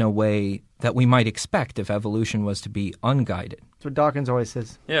faulty in a way that we might expect if evolution was to be unguided? That's what Dawkins always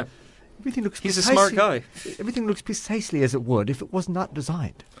says. Yeah. Everything looks He's a smart guy. Everything looks precisely as it would if it was not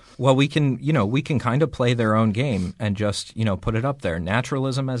designed. Well, we can kind of play their own game and just, put it up there.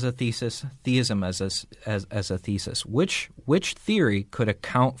 Naturalism as a thesis, theism as a thesis. Which theory could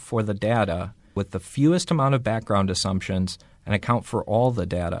account for the data with the fewest amount of background assumptions and account for all the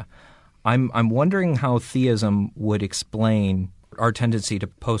data? I'm wondering how theism would explain our tendency to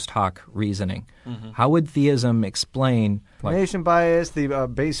post hoc reasoning. Mm-hmm. How would theism explain Nation bias, the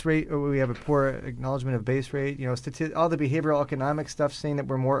base rate? We have a poor acknowledgement of base rate. All the behavioral economic stuff saying that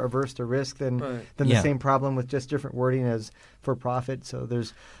we're more averse to risk than the same problem with just different wording as for profit. So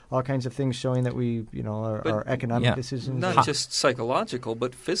there's all kinds of things showing that we, our economic decisions. Not just psychological,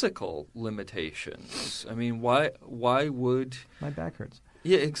 but physical limitations. I mean, why would my back hurts?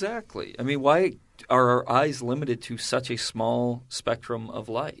 Yeah, exactly. I mean, why are our eyes limited to such a small spectrum of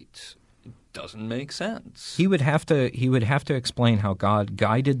light? It doesn't make sense. He would have to explain how God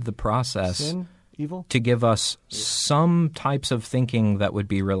guided the process. Sin evil? To give us some types of thinking that would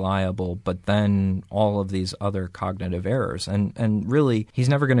be reliable, but then all of these other cognitive errors. And really, he's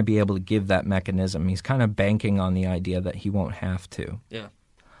never going to be able to give that mechanism. He's kind of banking on the idea that he won't have to. Yeah.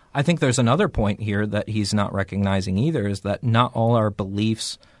 I think there's another point here that he's not recognizing either, is that not all our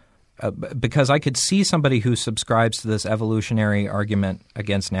beliefs because I could see somebody who subscribes to this evolutionary argument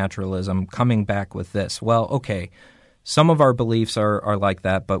against naturalism coming back with this. Well, okay, some of our beliefs are like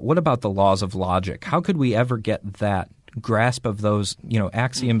that, but what about the laws of logic? How could we ever get that grasp of those,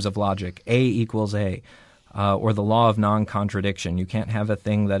 axioms of logic, A equals A, or the law of non-contradiction? You can't have a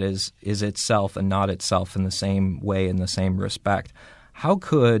thing that is itself and not itself in the same way, in the same respect. How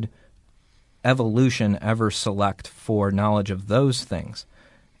could evolution ever select for knowledge of those things?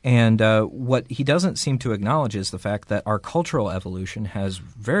 And what he doesn't seem to acknowledge is the fact that our cultural evolution has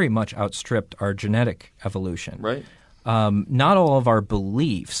very much outstripped our genetic evolution. Right. Not all of our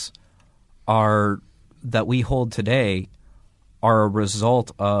beliefs that we hold today are a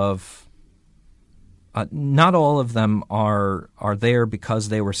result of not all of them are there because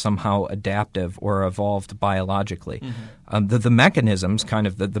they were somehow adaptive or evolved biologically. Mm-hmm. The mechanisms, kind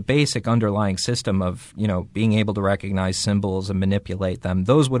of the basic underlying system of being able to recognize symbols and manipulate them,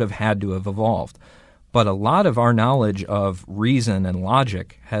 those would have had to have evolved. But a lot of our knowledge of reason and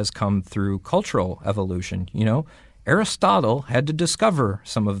logic has come through cultural evolution. Aristotle had to discover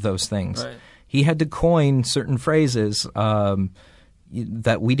some of those things. Right. He had to coin certain phrases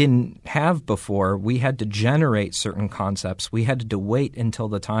that we didn't have before. We had to generate certain concepts. We had to wait until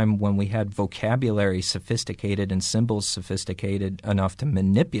the time when we had vocabulary sophisticated and symbols sophisticated enough to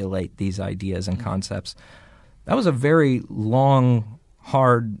manipulate these ideas and concepts. That was a very long,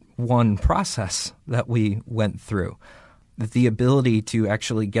 hard-won process that we went through. The ability to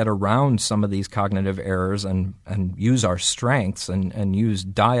actually get around some of these cognitive errors and use our strengths and use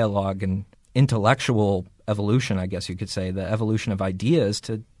dialogue and intellectual evolution, I guess you could say, the evolution of ideas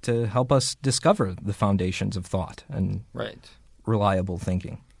to help us discover the foundations of thought and reliable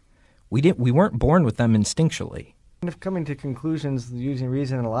thinking. We weren't born with them instinctually. And if coming to conclusions using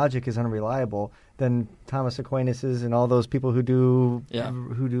reason and logic is unreliable, then Thomas Aquinas and all those people who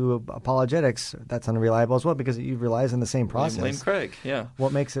do apologetics, that's unreliable as well because it relies on the same process. Lane Craig, yeah.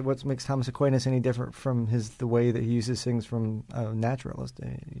 What makes Thomas Aquinas any different from the way that he uses things from a naturalist?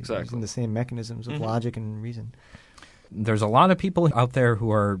 Exactly. Using the same mechanisms of logic and reason. There's a lot of people out there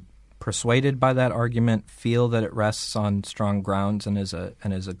who are persuaded by that argument, feel that it rests on strong grounds and is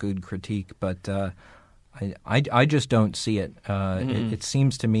a good critique, but I just don't see it. It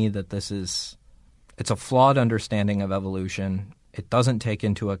seems to me that it's a flawed understanding of evolution. It doesn't take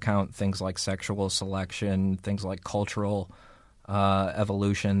into account things like sexual selection, things like cultural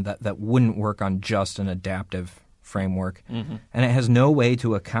evolution that wouldn't work on just an adaptive framework. Mm-hmm. And it has no way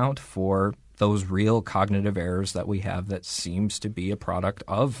to account for those real cognitive errors that we have that seems to be a product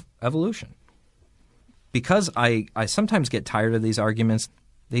of evolution. Because I sometimes get tired of these arguments,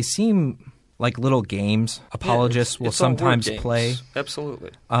 they seem like little games apologists will sometimes play. Absolutely.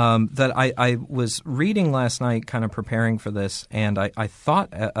 That I was reading last night, kind of preparing for this, and I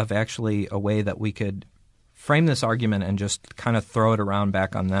thought of actually a way that we could frame this argument and just kind of throw it around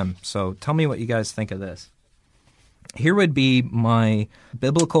back on them. So tell me what you guys think of this. Here would be my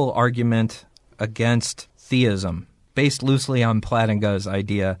biblical argument against theism, based loosely on Plantinga's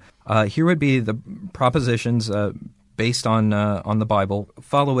idea. Here would be the propositions based on the Bible.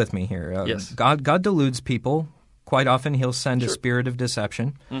 Follow with me here. Yes. God deludes people. Quite often he'll send a spirit of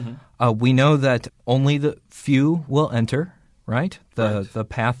deception. Mm-hmm. We know that only the few will enter, right? The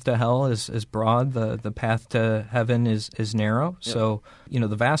path to hell is broad. The path to heaven is narrow. Yep. So,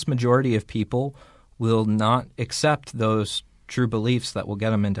 the vast majority of people will not accept those true beliefs that will get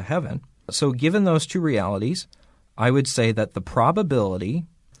them into heaven. So given those two realities, I would say that the probability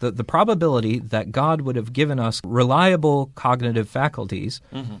that God would have given us reliable cognitive faculties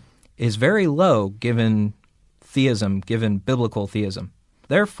is very low given theism, given biblical theism.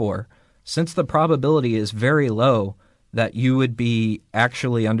 Therefore, since the probability is very low that you would be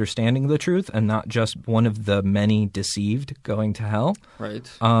actually understanding the truth and not just one of the many deceived going to hell,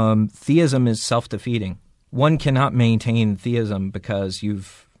 theism is self-defeating. One cannot maintain theism because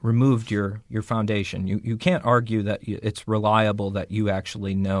you've removed your foundation. You can't argue that it's reliable that you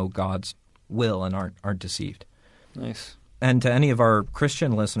actually know God's will and aren't deceived. Nice. And to any of our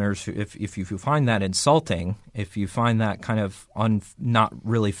Christian listeners, if you find that insulting, if you find that kind of not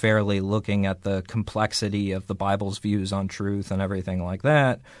really fairly looking at the complexity of the Bible's views on truth and everything like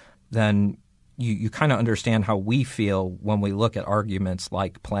that, then you kind of understand how we feel when we look at arguments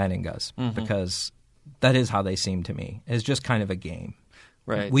like Plantinga's, because that is how they seem to me. It's just kind of a game.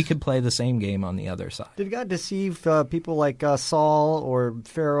 Right. We could play the same game on the other side. Did God deceive people like Saul or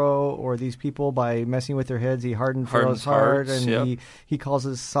Pharaoh or these people by messing with their heads? He hardened Pharaoh's heart, hearts, and yep. he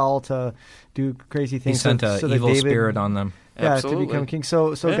causes Saul to do crazy He things. sent an so that evil David, spirit on them. Yeah, Absolutely. to become king.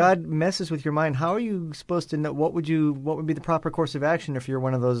 So Yeah. God messes with your mind. How are you supposed to know? What would be the proper course of action if you're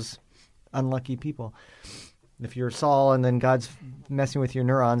one of those unlucky people? If you're Saul and then God's messing with your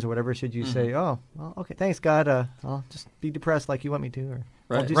neurons or whatever, should you say, "Oh, well, okay, thanks God, I'll just be depressed like you want me to," or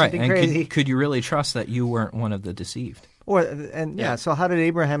I'll Right. do Right, something and crazy? could you really trust that you weren't one of the deceived? Yeah. So how did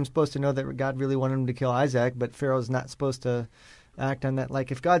Abraham supposed to know that God really wanted him to kill Isaac, but Pharaoh's not supposed to act on that?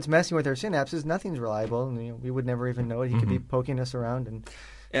 Like if God's messing with our synapses, nothing's reliable, and we would never even know it. He could be poking us around,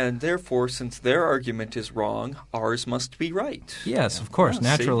 And therefore, since their argument is wrong, ours must be right. Yes, of course. Yeah,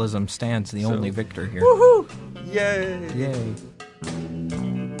 see? Naturalism stands the So- only victor here. Yay! Yay.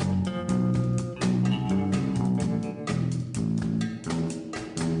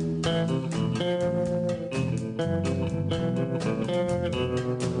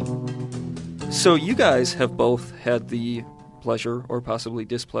 So you guys have both had the pleasure or possibly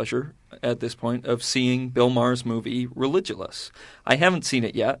displeasure at this point of seeing Bill Maher's movie Religulous. I haven't seen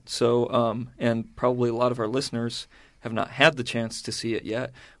it yet, so and probably a lot of our listeners have not had the chance to see it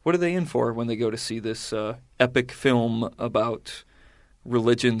yet. What are they in for when they go to see this epic film about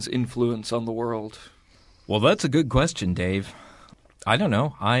religion's influence on the world? Well, that's a good question, Dave. I don't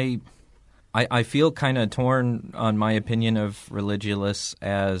know. I feel kind of torn on my opinion of Religulous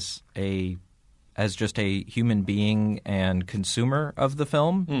as just a human being and consumer of the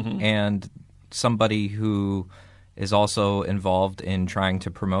film, and somebody who is also involved in trying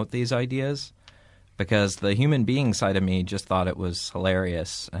to promote these ideas. Because the human being side of me just thought it was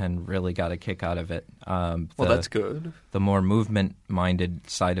hilarious and really got a kick out of it. Well, that's good. The more movement-minded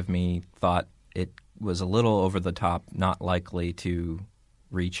side of me thought it was a little over the top, not likely to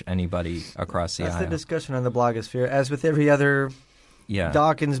reach anybody across the that's aisle. the discussion on the blogosphere. As with every other Yeah.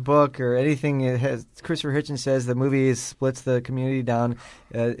 Dawkins book or anything, it has, Christopher Hitchens says the movie splits the community down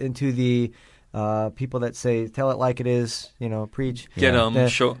into the people that say tell it like it is, preach. Get Yeah. them.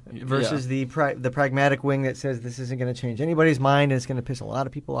 Show Versus the pragmatic wing that says this isn't going to change anybody's mind and it's going to piss a lot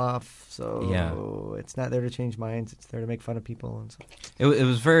of people off. So it's not there to change minds; it's there to make fun of people. And so. It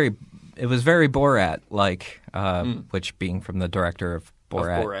was very Borat like, which being from the director of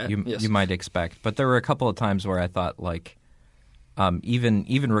Borat, yes. you might expect. But there were a couple of times where I thought like,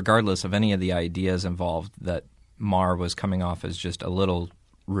 even regardless of any of the ideas involved, that Maher was coming off as just a little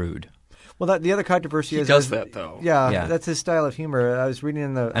rude. Well, the other controversy He is does that though. Yeah, that's his style of humor. I was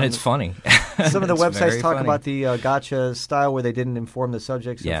reading And it's funny. Some of the It's websites very talk funny. about the gotcha style where they didn't inform the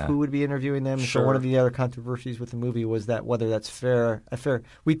subjects Yeah. of who would be interviewing them. Sure. So one of the other controversies with the movie was that whether that's fair.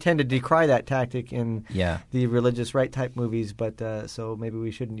 We tend to decry that tactic in Yeah. the religious right type movies, but so maybe we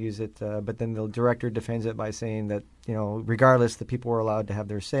shouldn't use it. But then the director defends it by saying that regardless, the people were allowed to have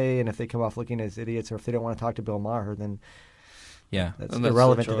their say, and if they come off looking as idiots or if they don't want to talk to Bill Maher, then Yeah. that's And that's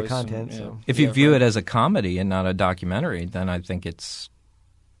irrelevant their to the choice, content. and, So. If you Yeah, view right. it as a comedy and not a documentary, then I think it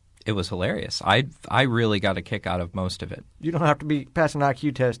was hilarious. I really got a kick out of most of it. You don't have to pass an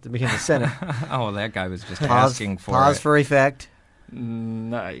IQ test to be in the Senate. Oh, that guy was just asking for pause it. for effect.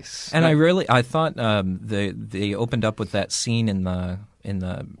 Nice. And I thought they opened up with that scene in the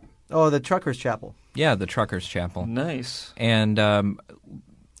Oh, the Truckers' Chapel. the Truckers' Chapel, Nice. and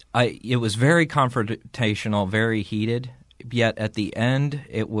it was very confrontational, very heated. Yet at the end,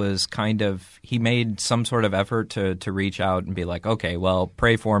 it was kind of he made some sort of effort to reach out and be like, okay, well,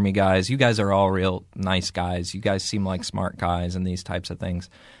 pray for me, guys. You guys are all real nice guys. You guys seem like smart guys and these types of things.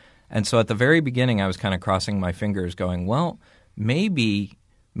 And so at the very beginning, I was kind of crossing my fingers going, well, maybe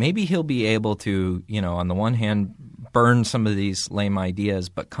he'll be able to, on the one hand, burn some of these lame ideas,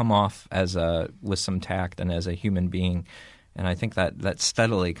 but come off with some tact and as a human being. And I think that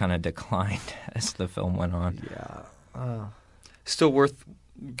steadily kind of declined as the film went on. Yeah. Still worth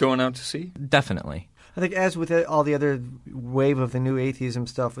going out to see? Definitely. I think as with all the other wave of the new atheism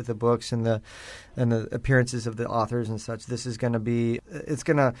stuff with the books and the appearances of the authors and such, this is going to it's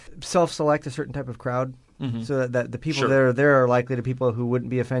going to self-select a certain type of crowd. So that the people that are there are likely to people who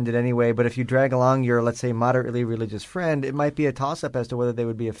wouldn't be offended anyway. But if you drag along your, let's say, moderately religious friend, it might be a toss-up as to whether they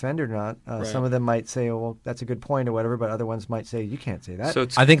would be offended or not. Right. Some of them might say, oh, well, that's a good point or whatever, but other ones might say, you can't say that. So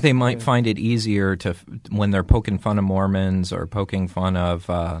it's I think they might find it easier when they're poking fun of Mormons or poking fun of,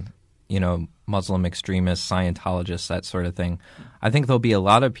 Muslim extremists, Scientologists, that sort of thing. I think there'll be a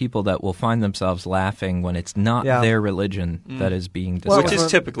lot of people that will find themselves laughing when it's not their religion that is being discussed. which is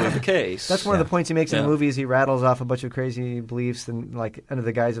typically the case. That's one of the points he makes in Yeah. the movie is he rattles off a bunch of crazy beliefs and like under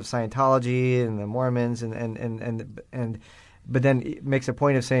the guise of Scientology and the Mormons and but then it makes a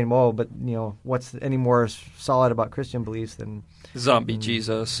point of saying, well, but what's any more solid about Christian beliefs than zombie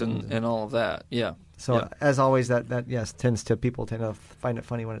Jesus and all of that? Yeah. So as always, that yes people tend to find it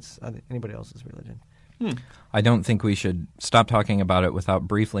funny when it's anybody else's religion. I don't think we should stop talking about it without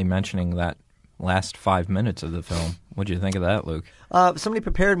briefly mentioning that last 5 minutes of the film. What do you think of that, Luke? Somebody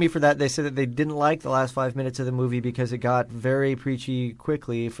prepared me for that. They said that they didn't like the last 5 minutes of the movie because it got very preachy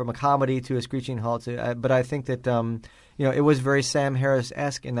quickly from a comedy to a screeching halt. But I think that it was very Sam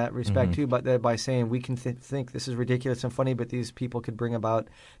Harris-esque in that respect too. But by saying we can think this is ridiculous and funny, but these people could bring about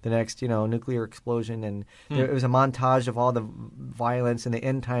the next nuclear explosion, and it was a montage of all the violence and the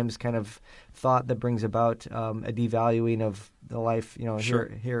end times kind of thought that brings about a devaluing of the life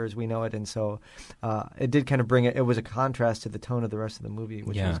here as we know it. And so it did kind of bring it. It was a contrast to the tone of the rest of the movie,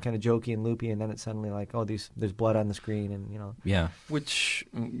 which was kind of jokey and loopy, and then it's suddenly like, oh, there's blood on the screen, and which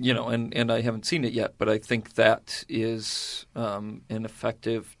and I haven't seen it yet, but I think that is an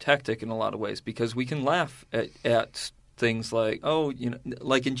effective tactic in a lot of ways, because we can laugh at things like,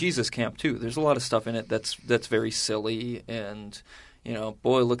 like in Jesus Camp too. There's a lot of stuff in it that's very silly, and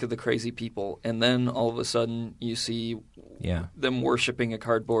boy, look at the crazy people. And then all of a sudden you see them worshiping a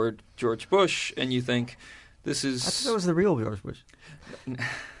cardboard George Bush, and you think, this is... I thought that was the real George Bush.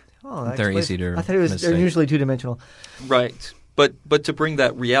 They're easy to I thought they're usually two-dimensional. Right. But to bring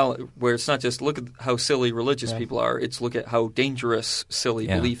that reality, where it's not just look at how silly religious people are, it's look at how dangerous silly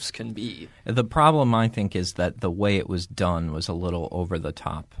beliefs can be. The problem, I think, is that the way it was done was a little over the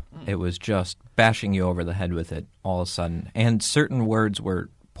top. It was just bashing you over the head with it all of a sudden. And certain words were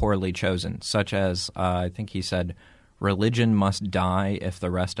poorly chosen, such as, I think he said, religion must die if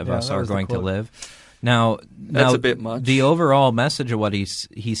the rest of us are going to live. Now, that's a bit much. The overall message of what he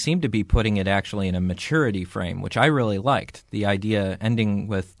seemed to be putting it actually in a maturity frame, which I really liked. The idea ending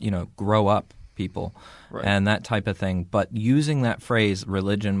with, grow up, people, and that type of thing. But using that phrase,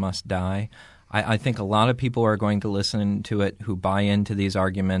 religion must die, I think a lot of people are going to listen to it who buy into these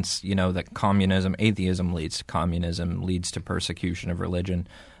arguments, that atheism leads to communism, leads to persecution of religion.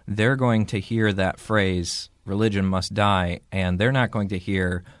 They're going to hear that phrase, religion must die, and they're not going to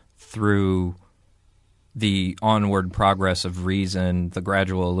hear through the onward progress of reason, the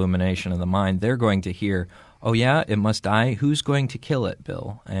gradual illumination of the mind. They're going to hear, oh yeah, it must die. Who's going to kill it,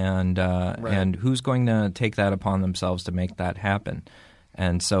 Bill? And who's going to take that upon themselves to make that happen?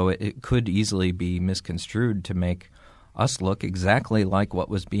 And so it could easily be misconstrued to make us look exactly like what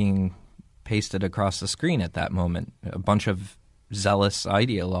was being pasted across the screen at that moment. A bunch of zealous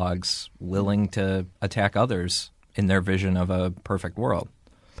ideologues willing to attack others in their vision of a perfect world.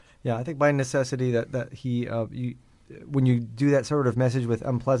 Yeah, I think by necessity that he, when you do that sort of message with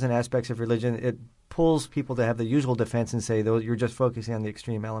unpleasant aspects of religion, it pulls people to have the usual defense and say, you're just focusing on the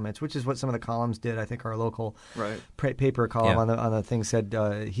extreme elements, which is what some of the columns did. I think our local paper column on the thing said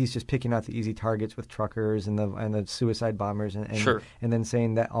he's just picking out the easy targets with truckers and the suicide bombers, and then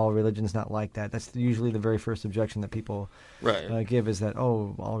saying that all religion's not like that. That's usually the very first objection that people give, is that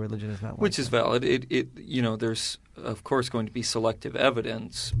all religion is not like that. Which is valid. There's of course going to be selective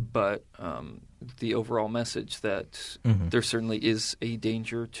evidence, but the overall message that there certainly is a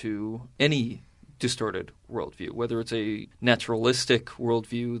danger to any distorted worldview, whether it's a naturalistic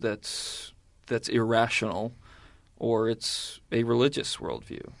worldview that's irrational, or it's a religious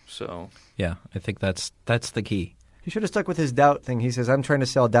worldview. So yeah, I think that's the key. He should have stuck with his doubt thing. He says, "I'm trying to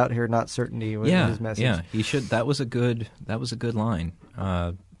sell doubt here, not certainty." With his message. Yeah, he should. That was a good line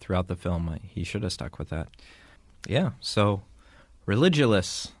throughout the film. He should have stuck with that. Yeah. So,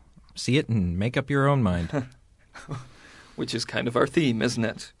 Religulous, see it and make up your own mind. Which is kind of our theme, isn't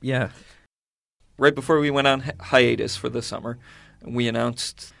it? Yeah. Right before we went on hiatus for the summer, we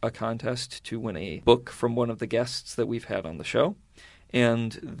announced a contest to win a book from one of the guests that we've had on the show.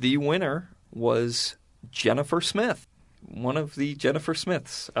 And the winner was Jennifer Smith, one of the Jennifer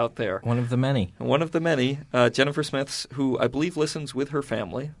Smiths out there. One of the many. Jennifer Smiths, who I believe listens with her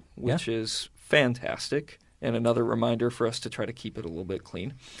family, which is fantastic. And another reminder for us to try to keep it a little bit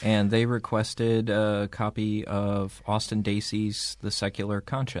clean. And they requested a copy of Austin Dacey's The Secular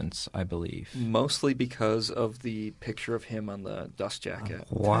Conscience, I believe. Mostly because of the picture of him on the dust jacket.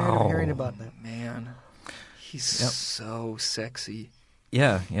 Wow. I'm tired of hearing about that. Man, he's so sexy.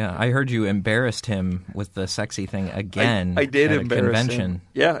 Yeah. I heard you embarrassed him with the sexy thing again. I did at embarrass a convention. him.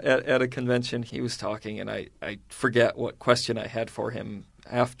 Yeah, at a convention he was talking, and I forget what question I had for him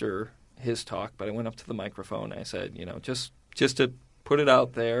after his talk, but I went up to the microphone and I said, just to put it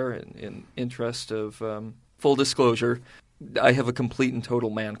out there in interest of full disclosure, I have a complete and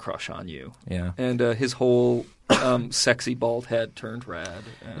total man crush on you. Yeah. And his whole sexy bald head turned red.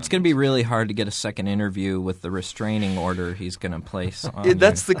 It's going to be really hard to get a second interview with the restraining order he's going to place on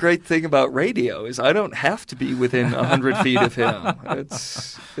That's you. the great thing about radio is I don't have to be within 100 feet of him.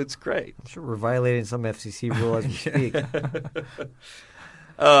 It's great. I'm sure we're violating some FCC rule as we speak.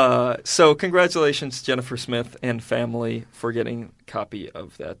 So congratulations, Jennifer Smith and family, for getting a copy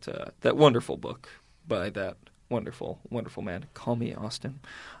of that wonderful book by that wonderful, wonderful man. Call me Austin.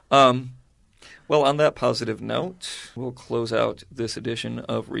 Well, on that positive note, we'll close out this edition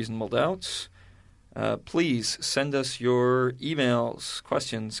of Reasonable Doubts. Please send us your emails,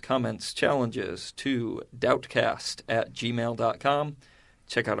 questions, comments, challenges to doubtcast@gmail.com.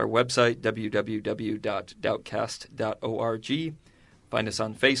 Check out our website, www.doubtcast.org. Find us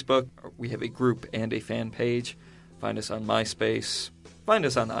on Facebook. We have a group and a fan page. Find us on MySpace. Find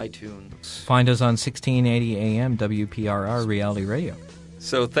us on iTunes. Find us on 1680 AM WPRR Reality Radio.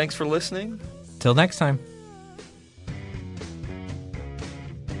 So thanks for listening. Till next time.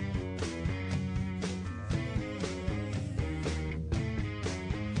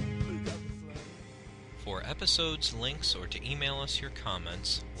 For episodes, links, or to email us your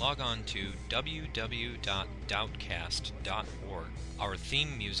comments, log on to www.doubtcast.org. Our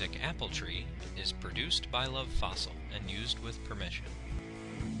theme music, Apple Tree, is produced by Love Fossil and used with permission.